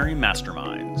culinary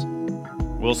masterminds.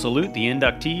 We'll salute the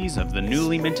inductees of the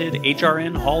newly minted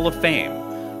HRN Hall of Fame,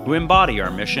 who embody our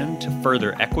mission to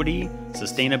further equity,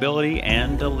 sustainability,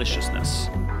 and deliciousness.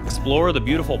 Explore the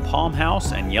beautiful Palm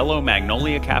House and Yellow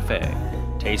Magnolia Cafe.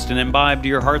 Taste and imbibe to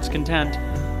your heart's content,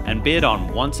 and bid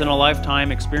on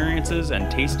once-in-a-lifetime experiences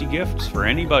and tasty gifts for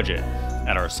any budget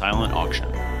at our silent auction.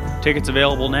 Tickets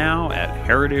available now at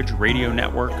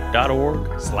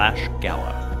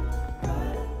heritageradionetwork.org/gala.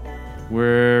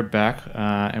 We're back,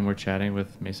 and we're chatting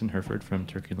with Mason Hereford from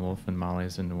Turkey and the Wolf and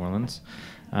Molly's in New Orleans.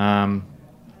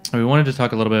 We wanted to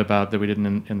talk a little bit about that we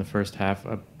didn't in the first half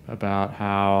about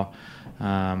how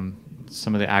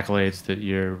some of the accolades that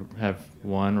you have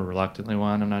won or reluctantly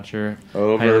won, I'm not sure.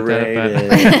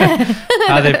 Overrated. How, but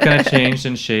how they've kind of changed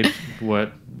and shaped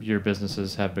what your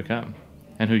businesses have become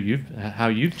and how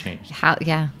you've changed.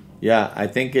 Yeah, I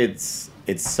think it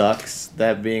sucks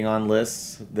that being on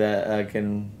lists that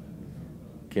can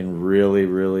really,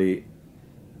 really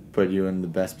put you in the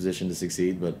best position to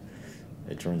succeed, but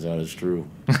it turns out it's true.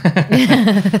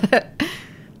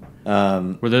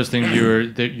 Were those things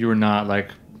you were not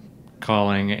like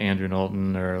calling Andrew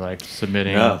Knowlton or like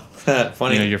submitting? No,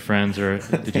 funny. Your friends, or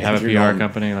did you have a PR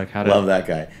company? Like love that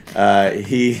guy.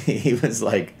 He was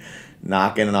like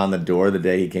knocking on the door the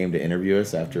day he came to interview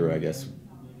us after, I guess,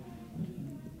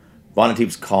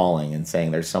 Bonatip's calling and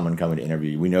saying there's someone coming to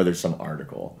interview you. We know there's some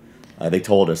article. They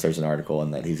told us there's an article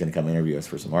and that he's going to come interview us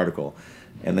for some article.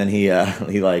 And then he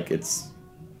it's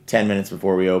 10 minutes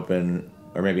before we open,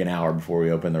 or maybe an hour before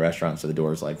we open the restaurant, so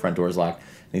the front door's locked.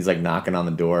 And he's like knocking on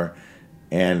the door,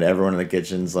 and everyone in the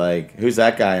kitchen's like, "Who's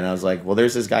that guy?" And I was like, "Well,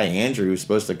 there's this guy Andrew who's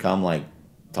supposed to come like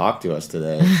talk to us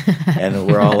today. And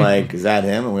we're all like, is that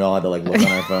him? And we all had to like look on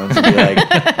our phones and be like,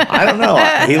 I don't know.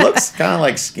 He looks kind of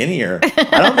like skinnier.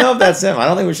 I don't know if that's him. I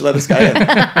don't think we should let this guy in.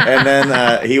 And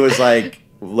then he was like,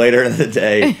 later in the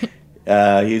day,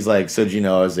 he was like, so did you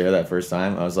know I was there that first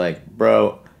time? I was like,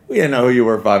 bro, we didn't know who you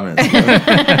were 5 minutes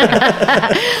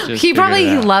ago. He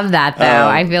probably loved that though.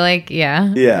 I feel like,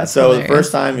 yeah. Yeah. So hilarious. The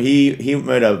first time he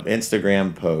made an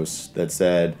Instagram post that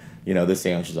said, you know, this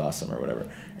sandwich is awesome or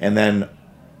whatever. And then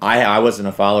I wasn't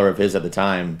a follower of his at the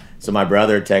time. So my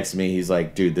brother texted me. He's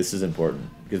like, dude, this is important.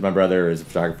 Because my brother is a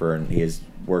photographer and he has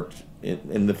worked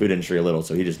in the food industry a little.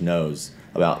 So he just knows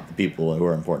about the people who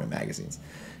are important in magazines.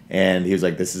 And he was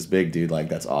like, this is big, dude. Like,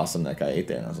 that's awesome that guy ate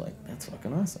there. And I was like, that's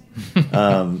fucking awesome.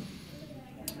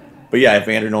 But yeah, if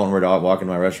Andrew Knowlton were to walk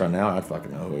into my restaurant now, I'd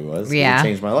fucking know who he was. Yeah. It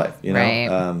changed my life, you know?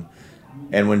 Right.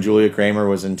 And when Julia Kramer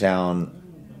was in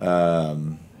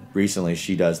town recently,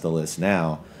 she does the list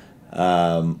now.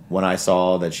 When I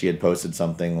saw that she had posted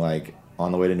something like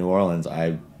on the way to New Orleans,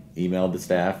 I emailed the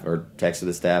staff or texted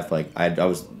the staff. Like I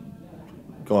was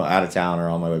going out of town or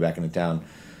on my way back into town.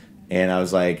 And I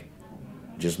was like,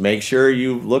 just make sure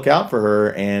you look out for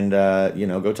her and,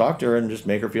 go talk to her and just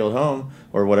make her feel at home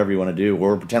or whatever you want to do.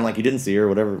 Or pretend like you didn't see her,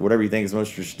 whatever you think is the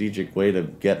most strategic way to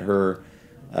get her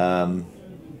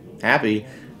happy.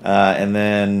 And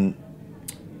then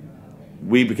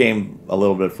we became a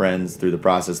little bit friends through the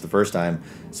process the first time.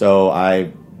 So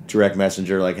I direct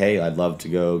messenger like, hey, I'd love to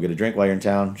go get a drink while you're in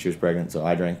town. She was pregnant, so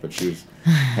I drank, but she was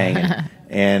hanging.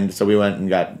 And so we went and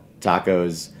got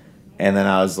tacos. And then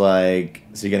I was like,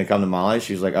 so you going to come to Molly?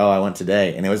 She was like, oh, I went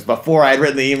today. And it was before I had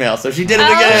written the email. So she did it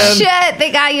again. Oh, shit.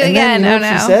 They got you and again. Then,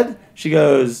 no. She said, she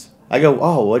goes, I go,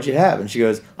 oh, what'd you have? And she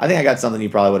goes, I think I got something you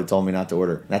probably would have told me not to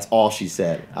order. And that's all she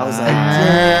said. I was like,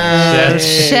 dang.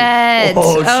 Shit.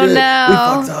 Oh, shit. No. We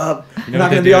fucked up. We're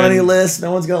not going to be on any list.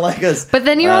 No one's going to like us. But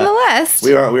then you're on the list.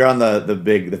 We were on the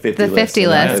 50 list. The 50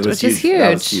 list, which is huge.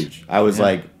 That was huge. I was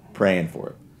like praying for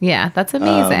it. Yeah, that's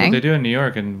amazing. What they do in New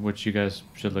York, and which you guys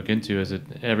should look into, is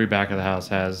that every back of the house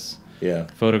has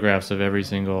photographs of every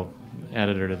single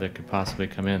editor that could possibly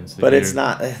come in. So but it's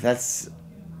not. That's.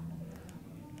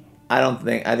 I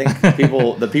think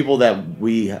the people that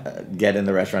we get in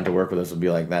the restaurant to work with us would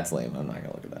be like, that's lame. I'm not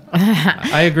gonna look at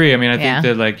that. I agree. I mean, I think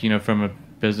that from a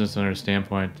business owner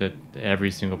standpoint, that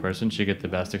every single person should get the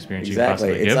best experience you can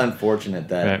possibly give. It's unfortunate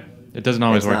that it doesn't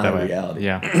always work that way. Reality.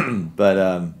 Yeah, but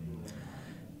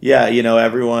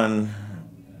everyone.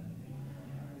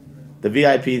 The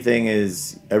VIP thing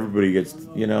is everybody gets.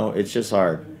 It's just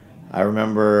hard. I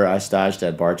remember I staged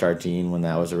at Bar Tartine when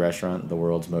that was a restaurant, the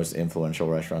world's most influential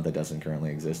restaurant that doesn't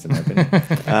currently exist, in my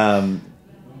opinion.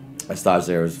 I staged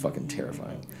there. It was fucking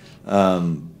terrifying.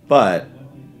 But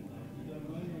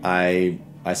I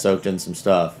soaked in some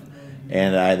stuff,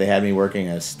 and they had me working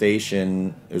a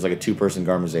station. It was like a 2-person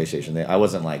garde manger station. I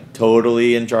wasn't like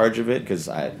totally in charge of it because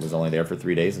I was only there for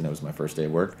 3 days, and it was my first day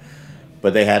of work.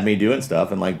 But they had me doing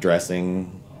stuff and like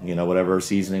dressing, whatever,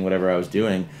 seasoning, whatever I was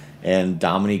doing. And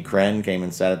Dominique Crenn came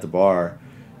and sat at the bar,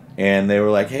 and they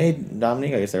were like, hey,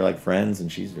 Dominique, I guess they were like friends,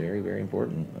 and she's very, very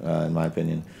important, in my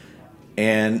opinion.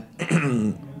 And,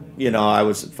 I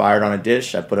was fired on a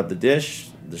dish. I put up the dish.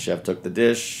 The chef took the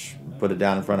dish, put it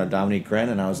down in front of Dominique Crenn,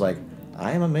 and I was like,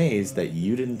 I am amazed that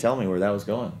you didn't tell me where that was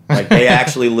going. Like, they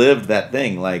actually lived that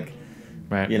thing, like,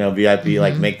 right. VIP,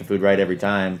 like, make the food right every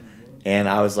time. And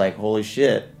I was like, holy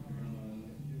shit.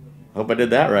 Hope I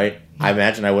did that right. I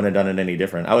imagine I wouldn't have done it any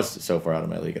different. I was so far out of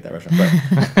my league at that restaurant.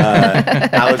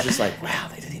 But I was just like, wow,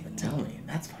 they didn't even tell me.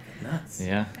 That's fucking nuts.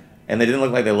 Yeah. And they didn't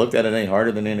look like they looked at it any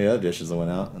harder than any other dishes that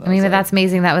went out. But that's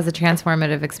amazing. That was a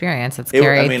transformative experience. It's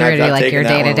carried through to like your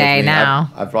day-to-day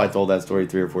now. I've probably told that story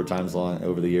 3 or 4 times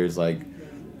over the years. Like,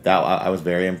 that I was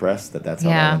very impressed that's how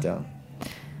that went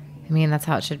down. That's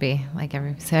how it should be. Like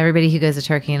so everybody who goes to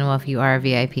Turkey and Wolf, you are a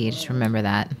VIP. Just remember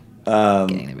that.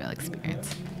 Getting the real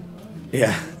experience.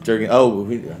 Yeah, Turkey. Oh,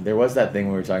 there was that thing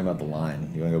when we were talking about the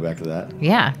line. You want to go back to that?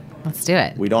 Yeah, let's do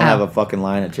it. We don't have a fucking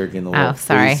line at Turkey in the Wolf. Oh,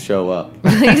 sorry. Please show up.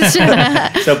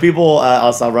 So people,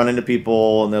 I'll run into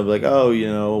people, and they'll be like, oh,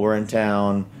 we're in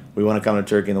town. We want to come to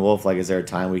Turkey in the Wolf. Like, is there a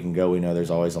time we can go? We know there's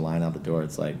always a line out the door.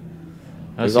 It's like,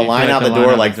 there's a line out the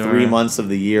door like 3 months of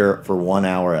the year for 1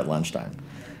 hour at lunchtime.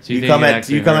 So you come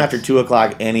after 2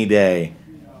 o'clock any day.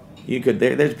 You could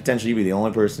there's potential you'd be the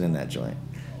only person in that joint.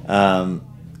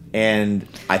 And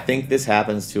I think this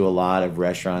happens to a lot of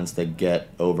restaurants that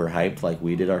get overhyped like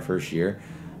we did our first year.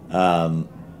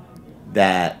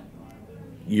 That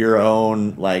your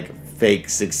own like fake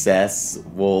success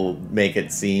will make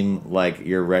it seem like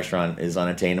your restaurant is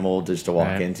unattainable just to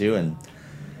walk into. And,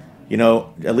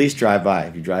 at least drive by.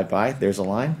 If you drive by, there's a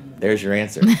line. There's your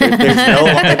answer. If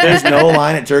there's no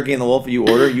line at Turkey and the Wolf you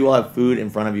order, you will have food in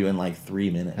front of you in like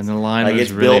 3 minutes. And the line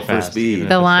moves really built fast, for speed.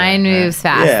 The line moves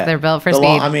fast. Yeah. They're built for speed.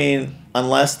 I mean,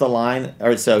 unless the line... All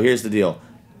right, so here's the deal.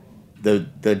 The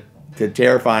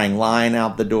terrifying line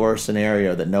out the door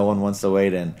scenario that no one wants to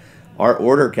wait in. Our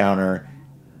order counter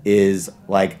is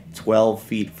like 12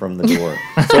 feet from the door.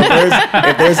 So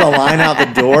if there's a line out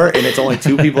the door and it's only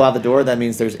 2 people out the door, that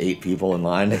means there's 8 people in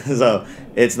line. So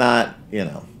it's not,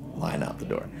 line out the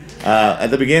door. At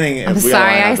the begining, I'm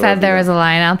sorry I said there was a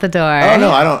line out the door. Oh no,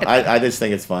 I don't. I just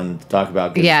think it's fun to talk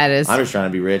about. Yeah, it is. I'm just trying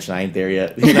to be rich and I ain't there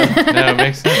yet. No, it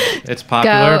makes sense. It's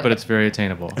popular, but it's very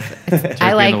attainable.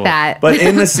 I like that. But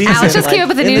in the season, Alex just came up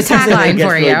with a new tagline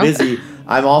for you. Busy.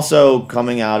 I'm also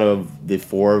coming out of the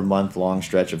 4-month-long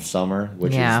stretch of summer,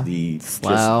 which is the just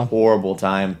horrible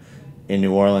time in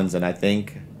New Orleans, and I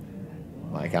think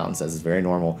my accountant says it's very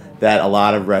normal that a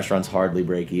lot of restaurants hardly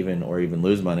break even or even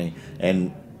lose money.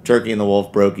 And Turkey and the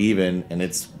Wolf broke even, and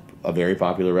it's a very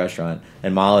popular restaurant.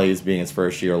 And Molly's, being its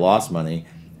first year, lost money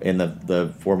in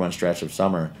the 4-month stretch of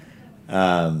summer.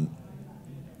 And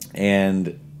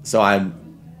so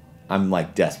I'm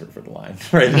like desperate for the line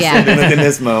in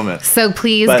this moment. So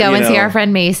please go and see our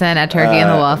friend Mason at Turkey and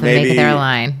the Wolf and make it their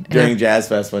line. During Jazz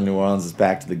Fest, when New Orleans is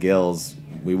packed to the gills,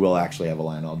 we will actually have a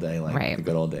line all day, like the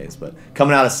good old days. But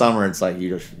coming out of summer, it's like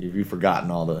you've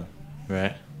forgotten all the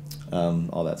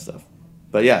all that stuff.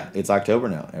 But yeah, it's October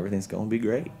now. Everything's going to be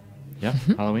great. Yeah,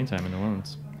 Halloween time in New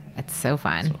Orleans. It's so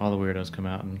fun. So all the weirdos come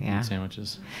out and eat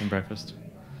sandwiches and breakfast.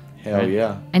 Hell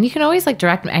yeah. And you can always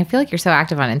direct. I feel like you're so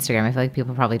active on Instagram. I feel like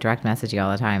people probably direct message you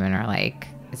all the time and are like,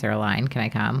 "Is there a line? Can I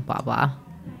come?" Blah blah.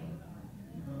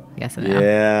 Yes and no.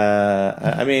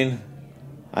 Yeah, I mean,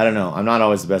 I don't know. I'm not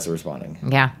always the best at responding.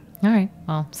 Yeah. All right.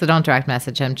 Well, so don't direct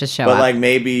message him. Just show up. But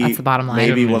maybe that's the bottom line.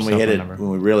 Maybe when we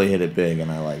really hit it big,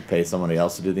 and I pay somebody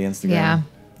else to do the Instagram.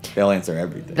 They'll answer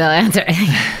everything.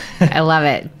 I love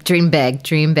it. Dream big.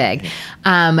 Dream big.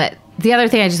 The other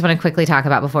thing I just want to quickly talk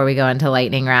about before we go into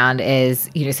lightning round is,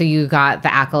 so you got the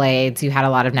accolades. You had a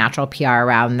lot of natural PR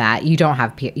around that. You don't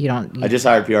have I just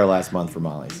hired PR last month for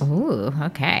Molly's. Ooh,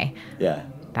 okay. Yeah.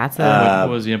 That's what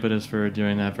was the impetus for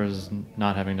doing that versus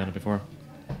not having done it before?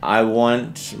 I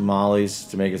want Molly's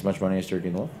to make as much money as Turkey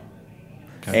and the Wolf.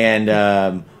 Okay.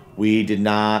 And we did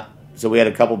not. So we had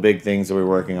a couple big things that we were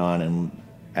working on, and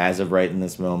as of right in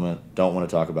this moment, don't want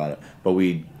to talk about it. But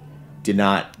we did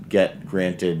not get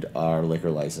granted our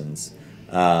liquor license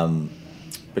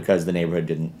because the neighborhood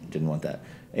didn't want that.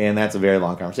 And that's a very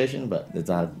long conversation, but it's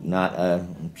not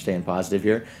staying positive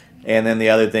here. And then the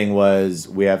other thing was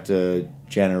we have to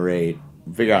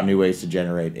figure out new ways to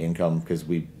generate income because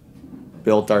we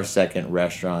built our second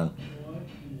restaurant,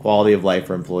 quality of life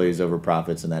for employees over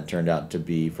profits, and that turned out to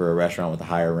be, for a restaurant with a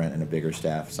higher rent and a bigger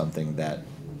staff, something that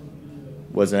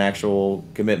was an actual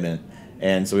commitment.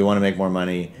 And so we want to make more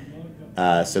money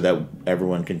so that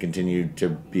everyone can continue to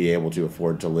be able to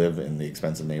afford to live in the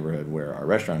expensive neighborhood where our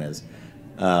restaurant is.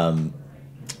 So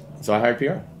I hired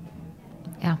PR.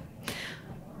 Yeah.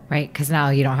 Right, because now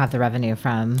you don't have the revenue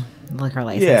from liquor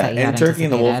license. Yeah, that you and Turkey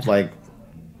and the Wolf,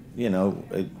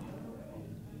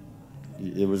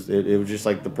 it was just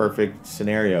like the perfect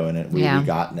scenario in it. We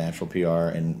got natural PR,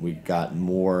 and we got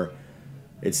more.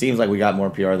 It seems like we got more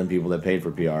PR than people that paid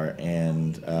for PR,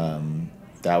 and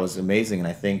that was amazing. And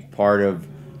I think part of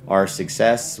our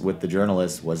success with the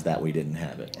journalists was that we didn't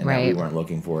have it, and that we weren't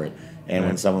looking for it. And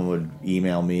when someone would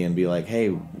email me and be like,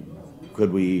 "Hey,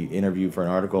 could we interview for an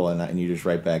article?" and you just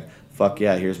write back, "Fuck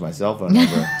yeah, here's my cell phone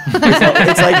number."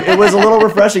 It's like it was a little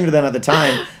refreshing to them at the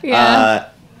time. Yeah.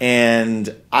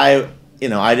 And I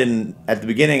didn't, at the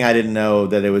beginning, I didn't know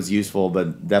that it was useful,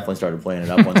 but definitely started playing it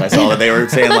up once I saw that they were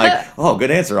saying like, "Oh,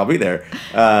 good answer, I'll be there."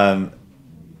 And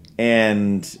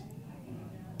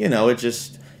it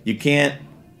just, you can't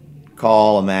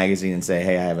call a magazine and say,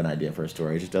 "Hey, I have an idea for a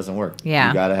story." It just doesn't work. Yeah,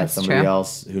 you got to have somebody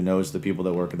else who knows the people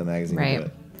that work at the magazine to do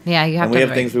it. Yeah, you have. And we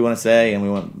have things we want to say, and we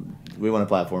want a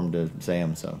platform to say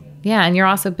them. So. Yeah, and you're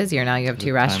also busier now. You have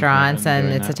 2 restaurants, and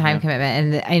it's a time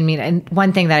commitment. And I mean, and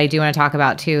one thing that I do want to talk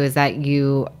about too is that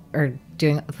you are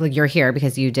you're here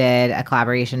because you did a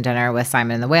collaboration dinner with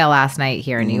Simon and the Whale last night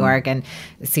here in New York, and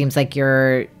it seems like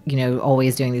you're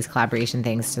always doing these collaboration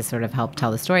things to sort of help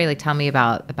tell the story. Like, tell me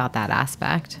about that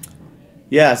aspect.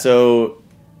 Yeah, so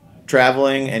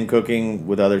traveling and cooking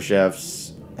with other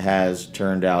chefs has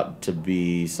turned out to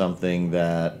be something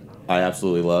that I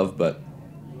absolutely love, but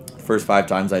first 5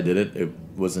 times I did it, it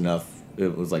was enough.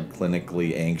 It was like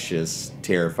clinically anxious,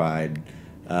 terrified,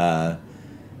 and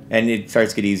it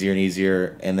starts to get easier and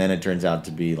easier, and then it turns out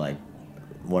to be like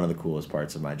one of the coolest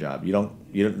parts of my job.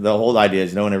 The whole idea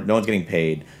is no one's getting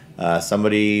paid,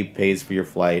 Somebody pays for your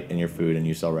flight and your food, and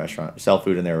you sell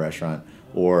food in their restaurant,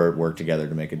 or work together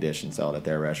to make a dish and sell it at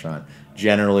their restaurant.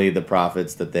 Generally, the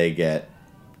profits that they get,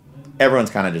 everyone's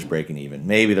kind of just breaking even.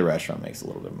 Maybe the restaurant makes a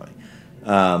little bit of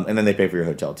money. And then they pay for your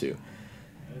hotel too.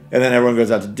 And then everyone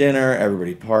goes out to dinner,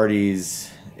 everybody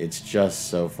parties. It's just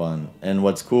so fun. And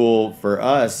what's cool for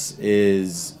us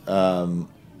is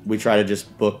we try to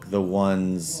just book the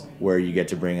ones where you get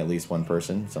to bring at least one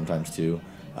person, sometimes two.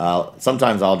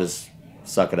 Sometimes I'll just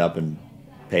suck it up and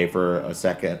pay for a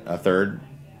third,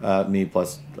 me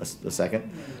plus a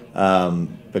second,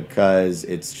 because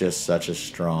it's just such a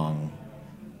strong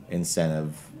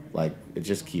incentive. Like, it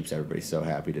just keeps everybody so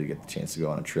happy to get the chance to go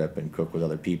on a trip and cook with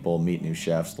other people, meet new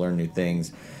chefs, learn new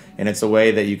things. And it's a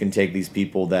way that you can take these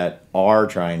people that are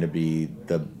trying to be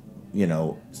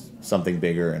something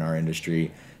bigger in our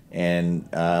industry and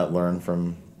learn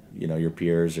from, your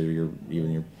peers or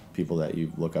even your people that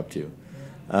you look up to.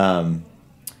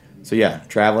 So yeah,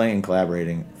 traveling and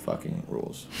collaborating fucking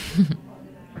rules.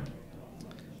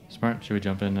 Smart. Should we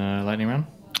jump in lightning round?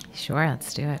 Sure,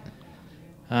 let's do it.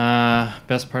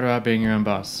 Best part about being your own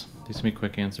boss? These can be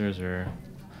quick answers, or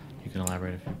you can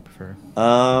elaborate if you prefer.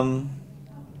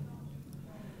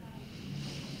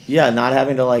 Yeah, not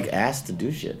having to ask to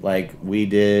do shit. Like we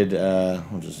did.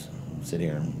 I'll just sit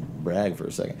here and brag for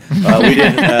a second.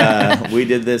 We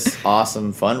did this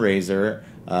awesome fundraiser.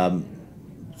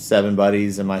 7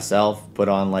 buddies and myself put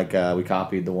on we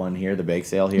copied the one here, the bake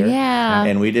sale here. Yeah.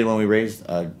 And we did when we raised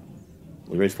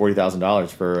 $40,000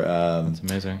 for That's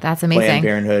amazing. That's amazing. Planned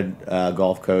Parenthood,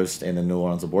 Gulf Coast, and the New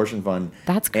Orleans Abortion Fund.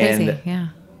 That's crazy. And yeah.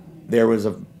 there was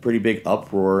a pretty big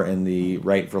uproar in the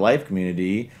Right for Life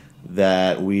community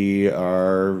that we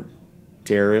are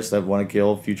terrorists that want to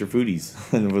kill future foodies,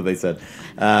 what they said.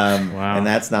 Wow. And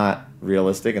that's not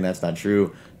realistic, and that's not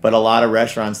true. But a lot of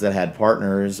restaurants that had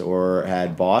partners or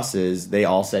had bosses, they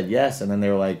all said yes, and then they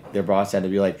were like, their boss had to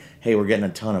be like, "Hey, we're getting a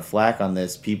ton of flack on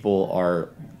this. People are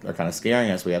kind of scaring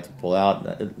us. We have to pull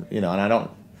out." And I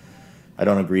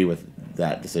don't agree with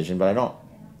that decision, but I don't.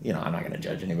 I'm not going to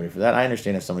judge anybody for that. I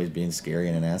understand if somebody's being scary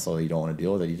and an asshole, you don't want to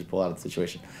deal with it. You just pull out of the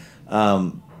situation.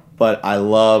 But I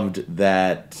loved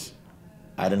that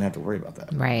I didn't have to worry about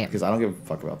that, right? Because I don't give a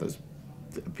fuck about those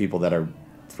people that are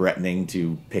threatening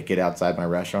to picket outside my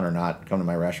restaurant or not come to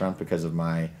my restaurant because of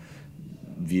my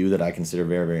view that I consider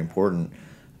very, very important.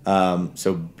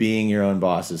 So being your own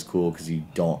boss is cool because you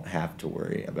don't have to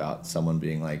worry about someone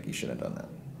being like, you shouldn't have done that.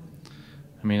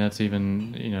 I mean, that's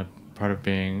even, part of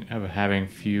having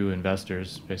few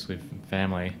investors, basically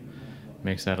family,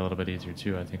 makes that a little bit easier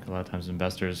too. I think a lot of times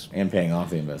investors and paying off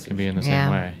the investors can be in the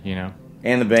same way,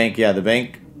 And the bank,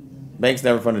 bank's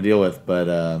never fun to deal with, but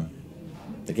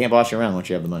they can't boss you around once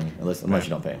you have the money, unless you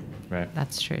don't pay them. Right.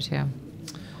 That's true too.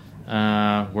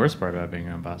 Worst part about being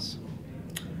your own boss?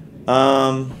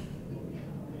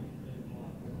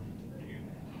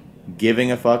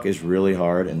 Giving a fuck is really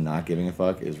hard, and not giving a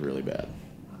fuck is really bad.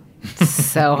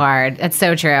 So hard. It's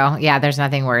so true. Yeah, there's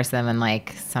nothing worse than when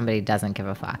somebody doesn't give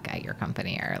a fuck at your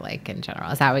company or in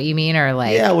general. Is that what you mean, or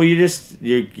Yeah, well,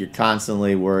 you're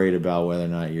constantly worried about whether or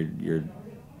not you're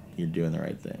doing the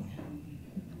right thing.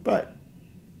 But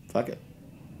fuck it.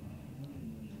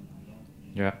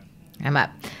 Yeah. I'm up.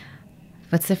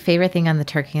 What's the favorite thing on the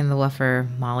Turkey and the Wolf or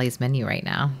Molly's menu right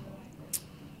now?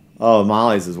 Oh,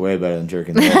 Molly's is way better than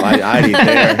Turkey and the Wolf. I'd eat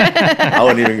there. I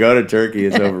wouldn't even go to Turkey.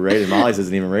 It's overrated. Molly's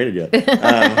isn't even rated yet.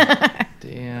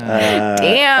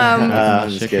 Damn. I'm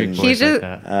just kidding. What's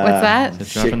that?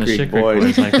 Dropping the Shit Creek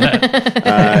boys like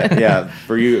that. Yeah,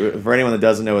 for anyone that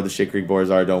doesn't know what the Shit Creek boys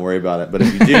are, don't worry about it. But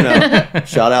if you do know,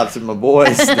 shout out to my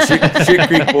boys, the Shit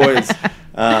Creek boys.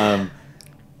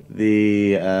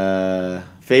 The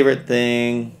favorite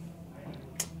thing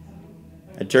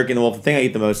at Turkey and the Wolf, the thing I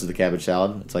eat the most is the cabbage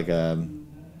salad. It's like a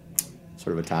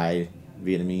sort of a Thai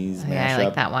Vietnamese mashup. I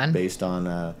like that one. Based on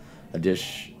a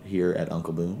dish here at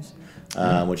Uncle Boone's,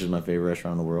 which is my favorite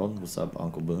restaurant in the world. What's up,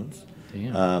 Uncle Boone's?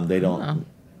 Damn. They don't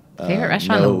favorite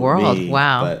restaurant in the world. Me,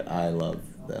 wow. But I love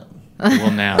them.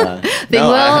 Well, now.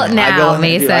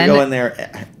 Mason. I go in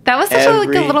there. That was such a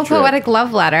little poetic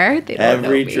love letter.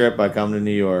 Every trip I come to New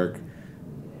York,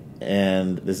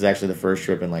 and this is actually the first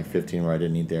trip in 15 where I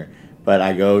didn't eat there. But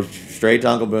I go straight to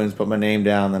Uncle Boone's, put my name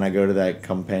down, then I go to that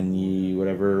Compagnie,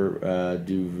 whatever,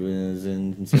 du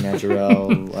Vin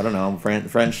Naturel, I don't know,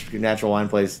 French natural wine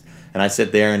place, and I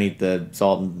sit there and eat the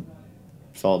salt and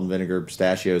salt and vinegar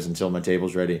pistachios until my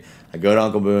table's ready. I go to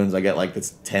Uncle Boone's. I get like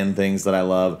this 10 things that I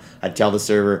love. I tell the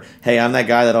server, hey, I'm that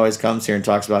guy that always comes here and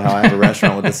talks about how I have a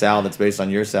restaurant with a salad that's based on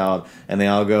your salad. And they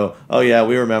all go, oh, yeah,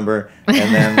 we remember. And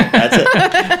then that's it.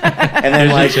 And then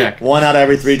like 1 out of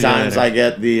every 3 times I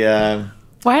get the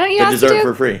why don't you the ask dessert to do,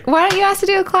 for free. Why don't you ask to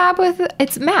do a collab with,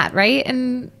 it's Matt, right?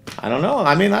 And I don't know.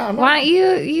 I mean, why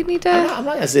don't you need to... I'm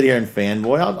not going to sit here and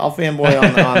fanboy. I'll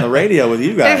fanboy on the radio with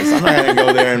you guys. I'm not going to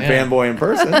go there and fanboy in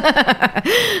person.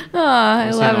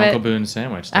 I love it. Uncle Boone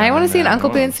sandwich. I want to see an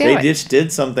Uncle Boone sandwich. They just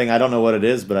did something. I don't know what it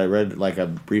is, but I read like a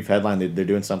brief headline. They're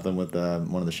doing something with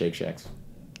one of the Shake Shacks.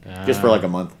 Just for like a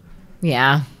month.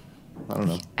 Yeah. I don't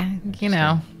know. You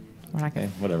know. We're not gonna...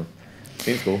 Okay, whatever.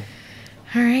 Seems cool.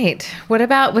 All right.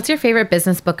 What's your favorite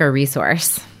business book or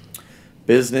resource?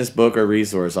 Business book or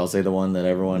resource. I'll say the one that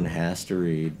everyone has to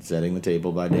read. Setting the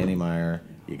Table by Danny Meyer.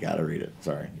 You got to read it.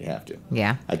 Sorry, you have to.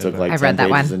 Yeah. I took like 10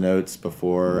 pages of notes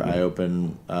before I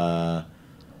opened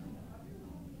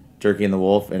Turkey and the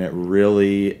Wolf, and it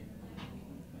really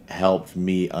helped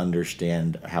me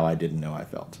understand how I didn't know I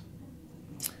felt.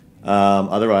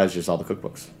 Otherwise, just all the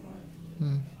cookbooks.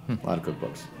 A lot of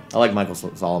cookbooks. I like Michael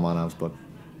Solomonov's book,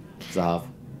 Zahav.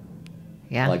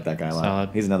 Yeah. I like that guy a lot.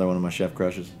 Solid. He's another one of my chef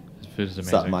crushes. His food is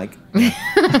amazing. What's up, Mike?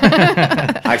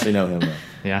 I actually know him, though.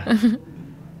 Yeah.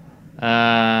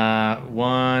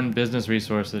 One business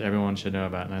resource that everyone should know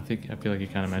about, and I feel like you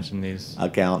kind of mentioned these.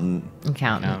 Accountant.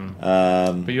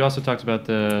 But you also talked about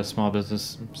the Small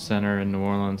Business Center in New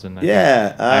Orleans and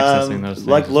accessing those things.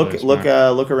 Like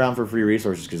look around for free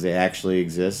resources because they actually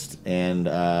exist, and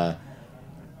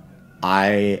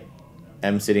I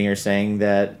am sitting here saying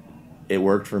that it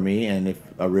worked for me, and if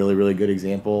a really, really good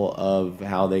example of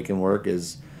how they can work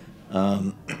is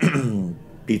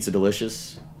Pizza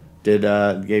Delicious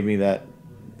gave me the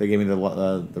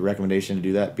recommendation to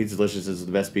do that. Pizza Delicious is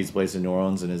the best pizza place in New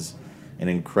Orleans and is an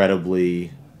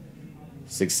incredibly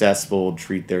successful,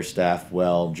 treat their staff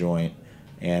well joint,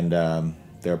 and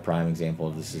they're a prime example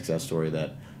of the success story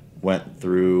that went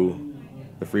through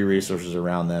the free resources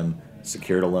around them,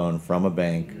 secured a loan from a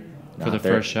bank for the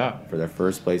first shop, for their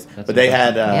first place. That's but they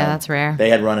had that's rare. They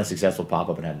had run a successful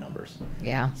pop-up and had numbers.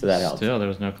 Yeah, so that helped. Still, there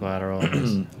was no collateral.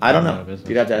 I don't know.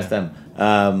 You'd have to ask them.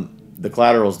 The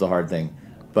collateral's the hard thing,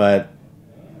 but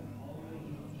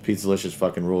Pizza Delicious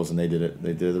fucking rules, and they did it.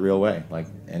 They did it the real way. Like,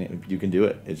 and you can do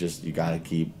it. It's just you got to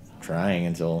keep trying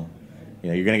until.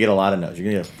 You're going to get a lot of no's.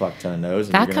 You're going to get a fuck ton of no's.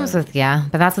 That comes with,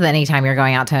 but that's with any time you're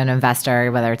going out to an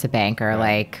investor, whether it's a bank or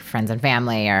like friends and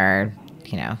family or,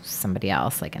 somebody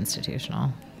else, like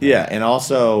institutional. Yeah, and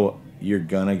also you're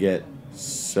going to get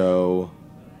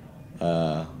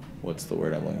what's the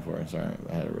word I'm looking for? Sorry,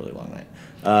 I had a really long night.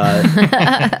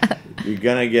 You're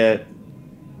going to get...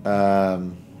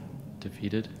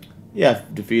 defeated? Yeah,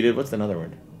 defeated. What's another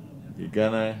word? You're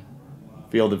going to...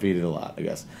 feel defeated a lot, I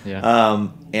guess. Yeah.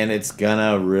 And it's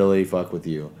gonna really fuck with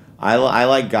you.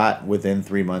 I got within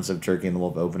 3 months of Turkey and the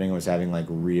Wolf opening, was having like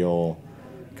real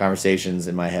conversations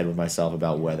in my head with myself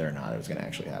about whether or not it was gonna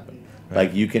actually happen. Right.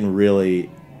 Like you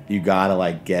gotta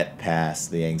like get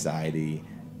past the anxiety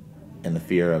and the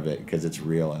fear of it because it's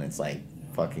real and it's like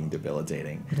fucking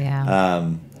debilitating. Yeah.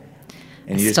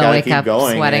 And you just gotta keep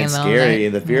going. And it's scary.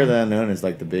 The fear of the unknown is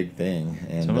like the big thing.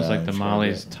 And it's almost like the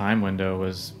Molly's time window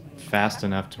was fast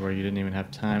enough to where you didn't even have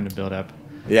time to build up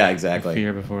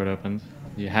fear before it opened.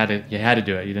 You had to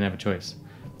do it. You didn't have a choice.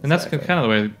 And that's kind of the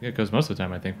way it goes most of the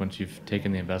time, I think. Once you've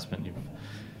taken the investment, you've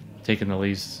taken the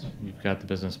lease, you've got the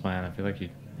business plan. I feel like you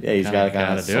just got to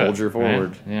kind of soldier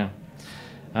forward. Right?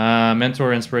 Yeah.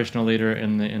 Mentor, inspirational leader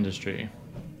in the industry.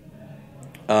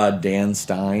 Dan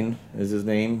Stein is his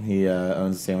name. He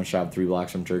owns a sandwich shop 3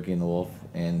 blocks from Turkey and the Wolf,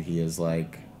 and he is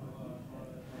like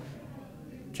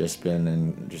just been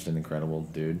an incredible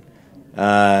dude.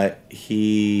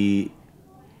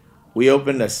 We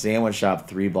opened a sandwich shop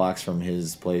 3 blocks from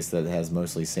his place that has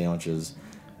mostly sandwiches.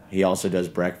 He also does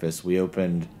breakfast. We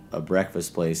opened a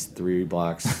breakfast place 2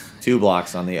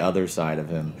 blocks on the other side of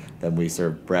him that we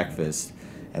serve breakfast.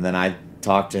 And then I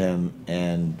talked to him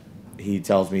and he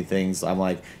tells me things. I'm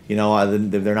like,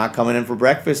 they're not coming in for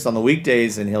breakfast on the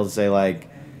weekdays, and he'll say like,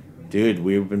 dude,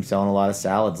 we've been selling a lot of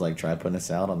salads. Like, try putting a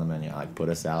salad on the menu. Like, put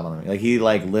a salad on the menu. Like, he,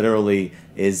 like, literally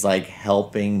is, like,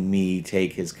 helping me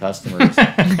take his customers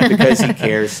because he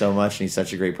cares so much and he's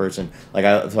such a great person.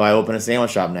 Like, so I opened a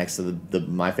sandwich shop next to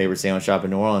my favorite sandwich shop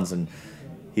in New Orleans, and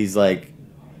he's like,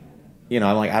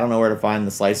 I'm like, I don't know where to find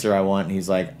the slicer I want. And he's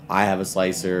like, I have a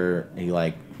slicer. He,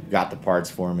 like, got the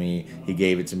parts for me. He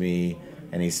gave it to me,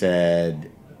 and he said,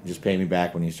 just pay me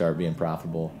back when you start being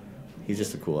profitable. He's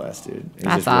just a cool ass dude. He's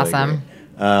That's awesome.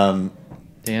 Really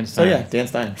Dan Stein. So yeah, Dan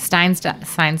Stein. Stein's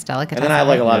Delicatessen. And then I have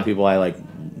like a lot of people I like,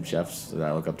 chefs that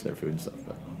I look up to their food and stuff.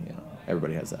 But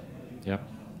everybody has that. Yep.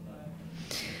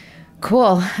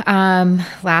 Cool.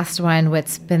 Last one.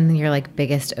 What's been your like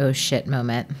biggest oh shit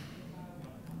moment?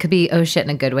 Could be oh shit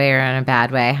in a good way or in a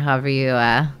bad way, however you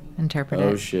interpret it.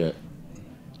 Oh shit.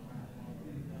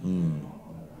 I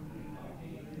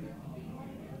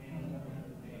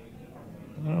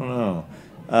don't know.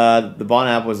 The Bon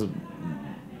App was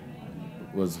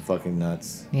fucking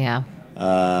nuts. Yeah.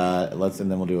 And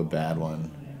then we'll do a bad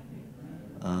one.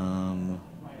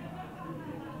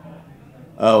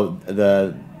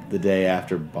 The day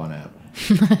after Bon App.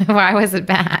 Why was it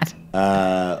bad?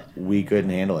 We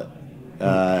couldn't handle it.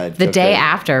 The day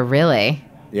after, really?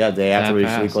 Yeah, the day after we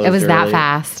closed early. It was that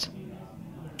fast.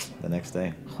 The next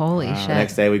day. Holy shit. The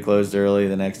next day we closed early.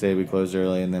 The next day we closed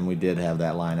early, and then we did have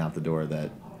that line out the door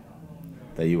that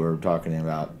you were talking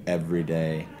about every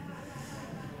day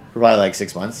for probably like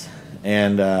 6 months.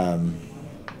 And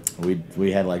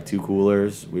we had like 2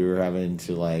 coolers. We were having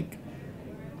to like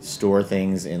store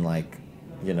things in like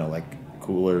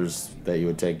coolers that you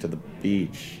would take to the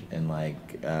beach, and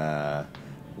like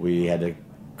we had to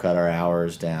cut our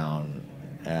hours down,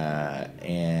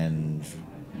 and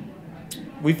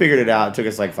we figured it out. It took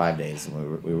us like 5 days,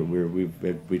 and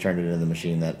we turned it into the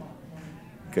machine that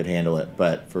could handle it.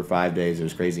 But for 5 days, it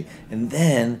was crazy. And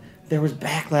then there was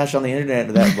backlash on the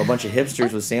internet that a bunch of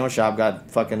hipsters with Sandwich Shop got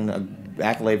fucking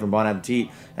accolade from Bon Appetit,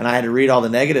 and I had to read all the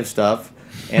negative stuff,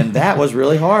 and that was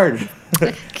really hard.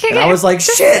 And I was like,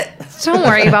 shit. Don't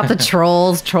worry about the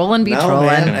trolls. Trolling be trolling.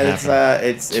 Man,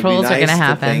 it'd be Trolls are nice gonna to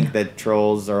happen. think that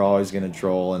trolls are always going to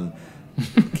troll, and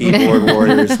keyboard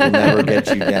warriors will never get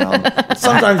you down.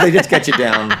 Sometimes they just get you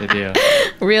down. They do.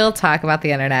 Real talk about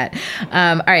the internet.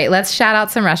 All right, let's shout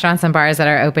out some restaurants and bars that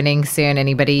are opening soon.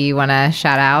 Anybody you want to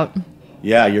shout out?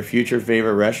 Yeah, your future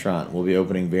favorite restaurant will be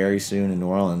opening very soon in New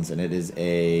Orleans, and it is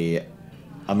a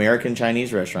American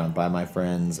Chinese restaurant by my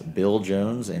friends Bill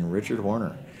Jones and Richard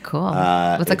Horner. Cool.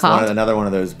 What's it called? Another one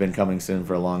of those been coming soon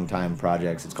for a long time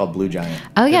projects. It's called Blue Giant.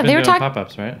 Oh yeah, they were talking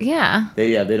pop-ups, right? Yeah.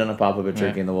 They done a pop-up at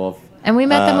Turkey and the Wolf. And we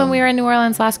met them when we were in New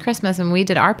Orleans last Christmas, and we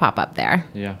did our pop-up there.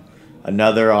 Yeah.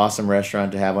 Another awesome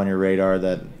restaurant to have on your radar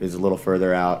that is a little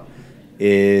further out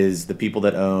is the people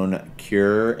that own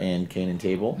Cure and Cane and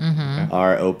Table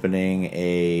are opening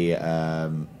a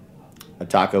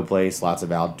taco place, lots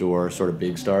of outdoor, sort of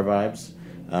Big Star vibes,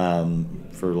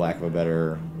 for lack of a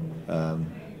better,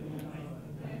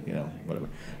 whatever.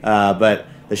 But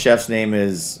the chef's name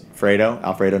is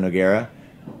Alfredo Noguera.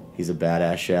 He's a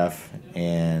badass chef,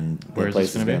 and the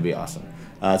place is going to be awesome.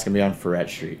 It's going to be on Ferret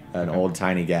Street, an old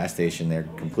tiny gas station. They're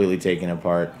completely taken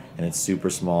apart, and it's super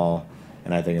small.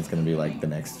 And I think it's going to be like the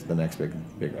next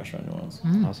big restaurant in New Orleans.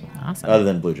 Awesome. Other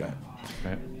than Blue Giant.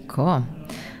 Right. Cool.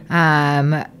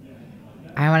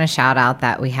 I want to shout out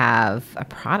that we have a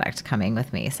product coming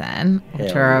with Mason,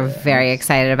 which we're very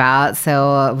excited about.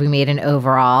 So we made an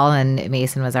overall, and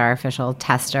Mason was our official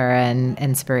tester and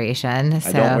inspiration. So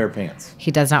I don't wear pants.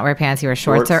 He does not wear pants. He wears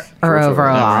shorts or I'm not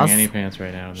overalls. wearing any pants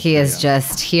right now. He is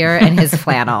just here in his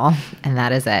flannel, and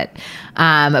that is it.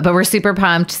 But we're super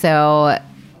pumped. So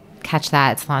catch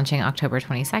that. It's launching October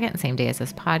 22nd, same day as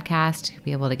this podcast. You'll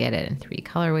be able to get it in 3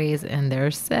 colorways, and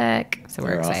they're sick. So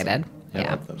we're excited. Awesome.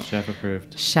 Yeah. Chef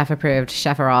approved. Chef approved.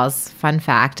 Cheferals. Fun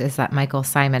fact is that Michael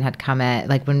Simon had come in,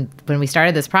 like when we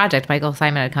started this project, Michael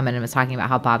Simon had come in and was talking about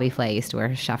how Bobby Flay used to wear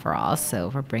cheferals. So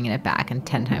we're bringing it back and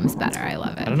 10 times better. I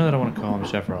love it. I don't know that I want to call them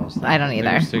cheferals. I don't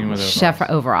either. Sticking with overalls. Chef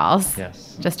overalls.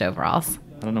 Yes. Just overalls.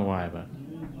 I don't know why, but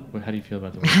how do you feel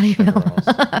about the word How do you feel?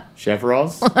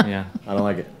 cheferals? Cheferals? Yeah. I don't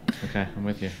like it. Okay, I'm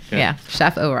with you. Good. Yeah,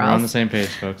 chef overalls. We're on the same page,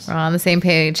 folks. We're on the same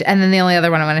page. And then the only other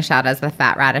one I want to shout out is the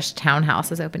Fat Radish Townhouse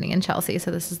is opening in Chelsea.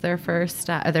 So this is their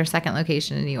their second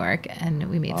location in New York, and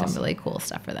we made some really cool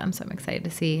stuff for them. So I'm excited to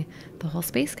see the whole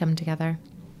space come together.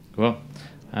 Cool.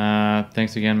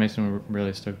 Thanks again, Mason. We're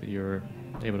really stoked that you were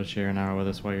able to share an hour with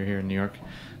us while you're here in New York.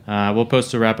 We'll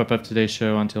post a wrap-up of today's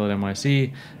show on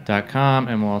tillatnyc.com,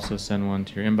 and we'll also send one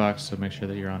to your inbox, so make sure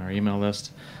that you're on our email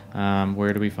list.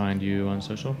 Where do we find you on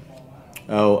social?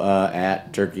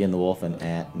 At Turkey and the Wolf and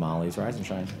at Molly's Rise and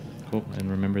Shine. Cool. And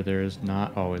remember, there is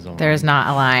not always a line. There is not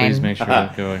a line. Please make sure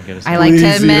to go and get us. I like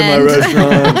to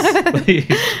amend.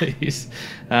 Please.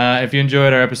 If you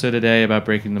enjoyed our episode today about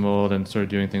breaking the mold and sort of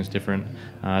doing things different,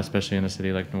 especially in a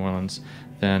city like New Orleans,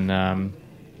 then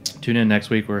tune in next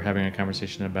week. We're having a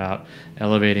conversation about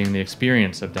elevating the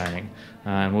experience of dining.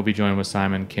 And we'll be joined with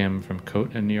Simon Kim from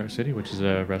Cote in New York City, which is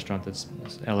a restaurant that's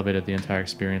elevated the entire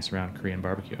experience around Korean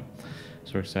barbecue.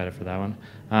 So we're excited for that one.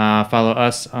 Follow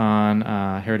us on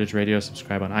Heritage Radio.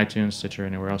 Subscribe on iTunes, Stitcher,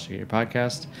 anywhere else you get your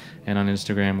podcast. And on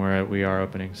Instagram, where we are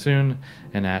opening soon,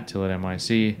 and at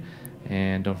TilletNYC.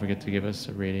 And don't forget to give us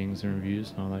ratings and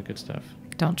reviews and all that good stuff.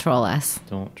 Don't troll us.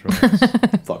 Don't troll us.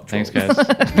 Fuck Thanks, trolls.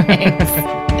 guys. Thanks.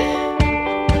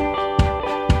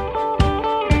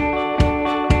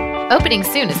 Opening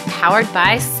Soon is powered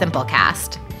by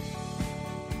Simplecast.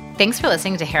 Thanks for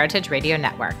listening to Heritage Radio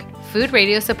Network, food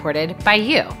radio supported by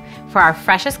you. For our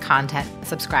freshest content,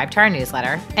 subscribe to our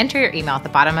newsletter, enter your email at the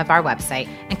bottom of our website,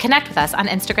 and connect with us on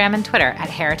Instagram and Twitter at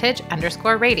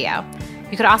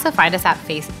heritage_radio. You could also find us at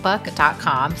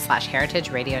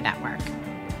facebook.com/Heritage Radio Network.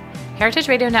 Heritage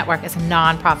Radio Network is a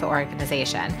nonprofit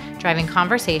organization driving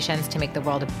conversations to make the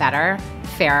world a better,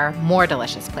 fairer, more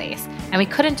delicious place. And we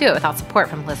couldn't do it without support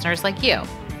from listeners like you.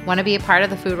 Want to be a part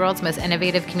of the food world's most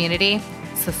innovative community?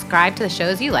 Subscribe to the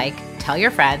shows you like, tell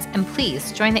your friends, and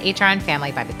please join the HRN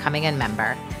family by becoming a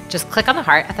member. Just click on the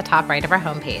heart at the top right of our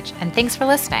homepage. And thanks for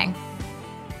listening.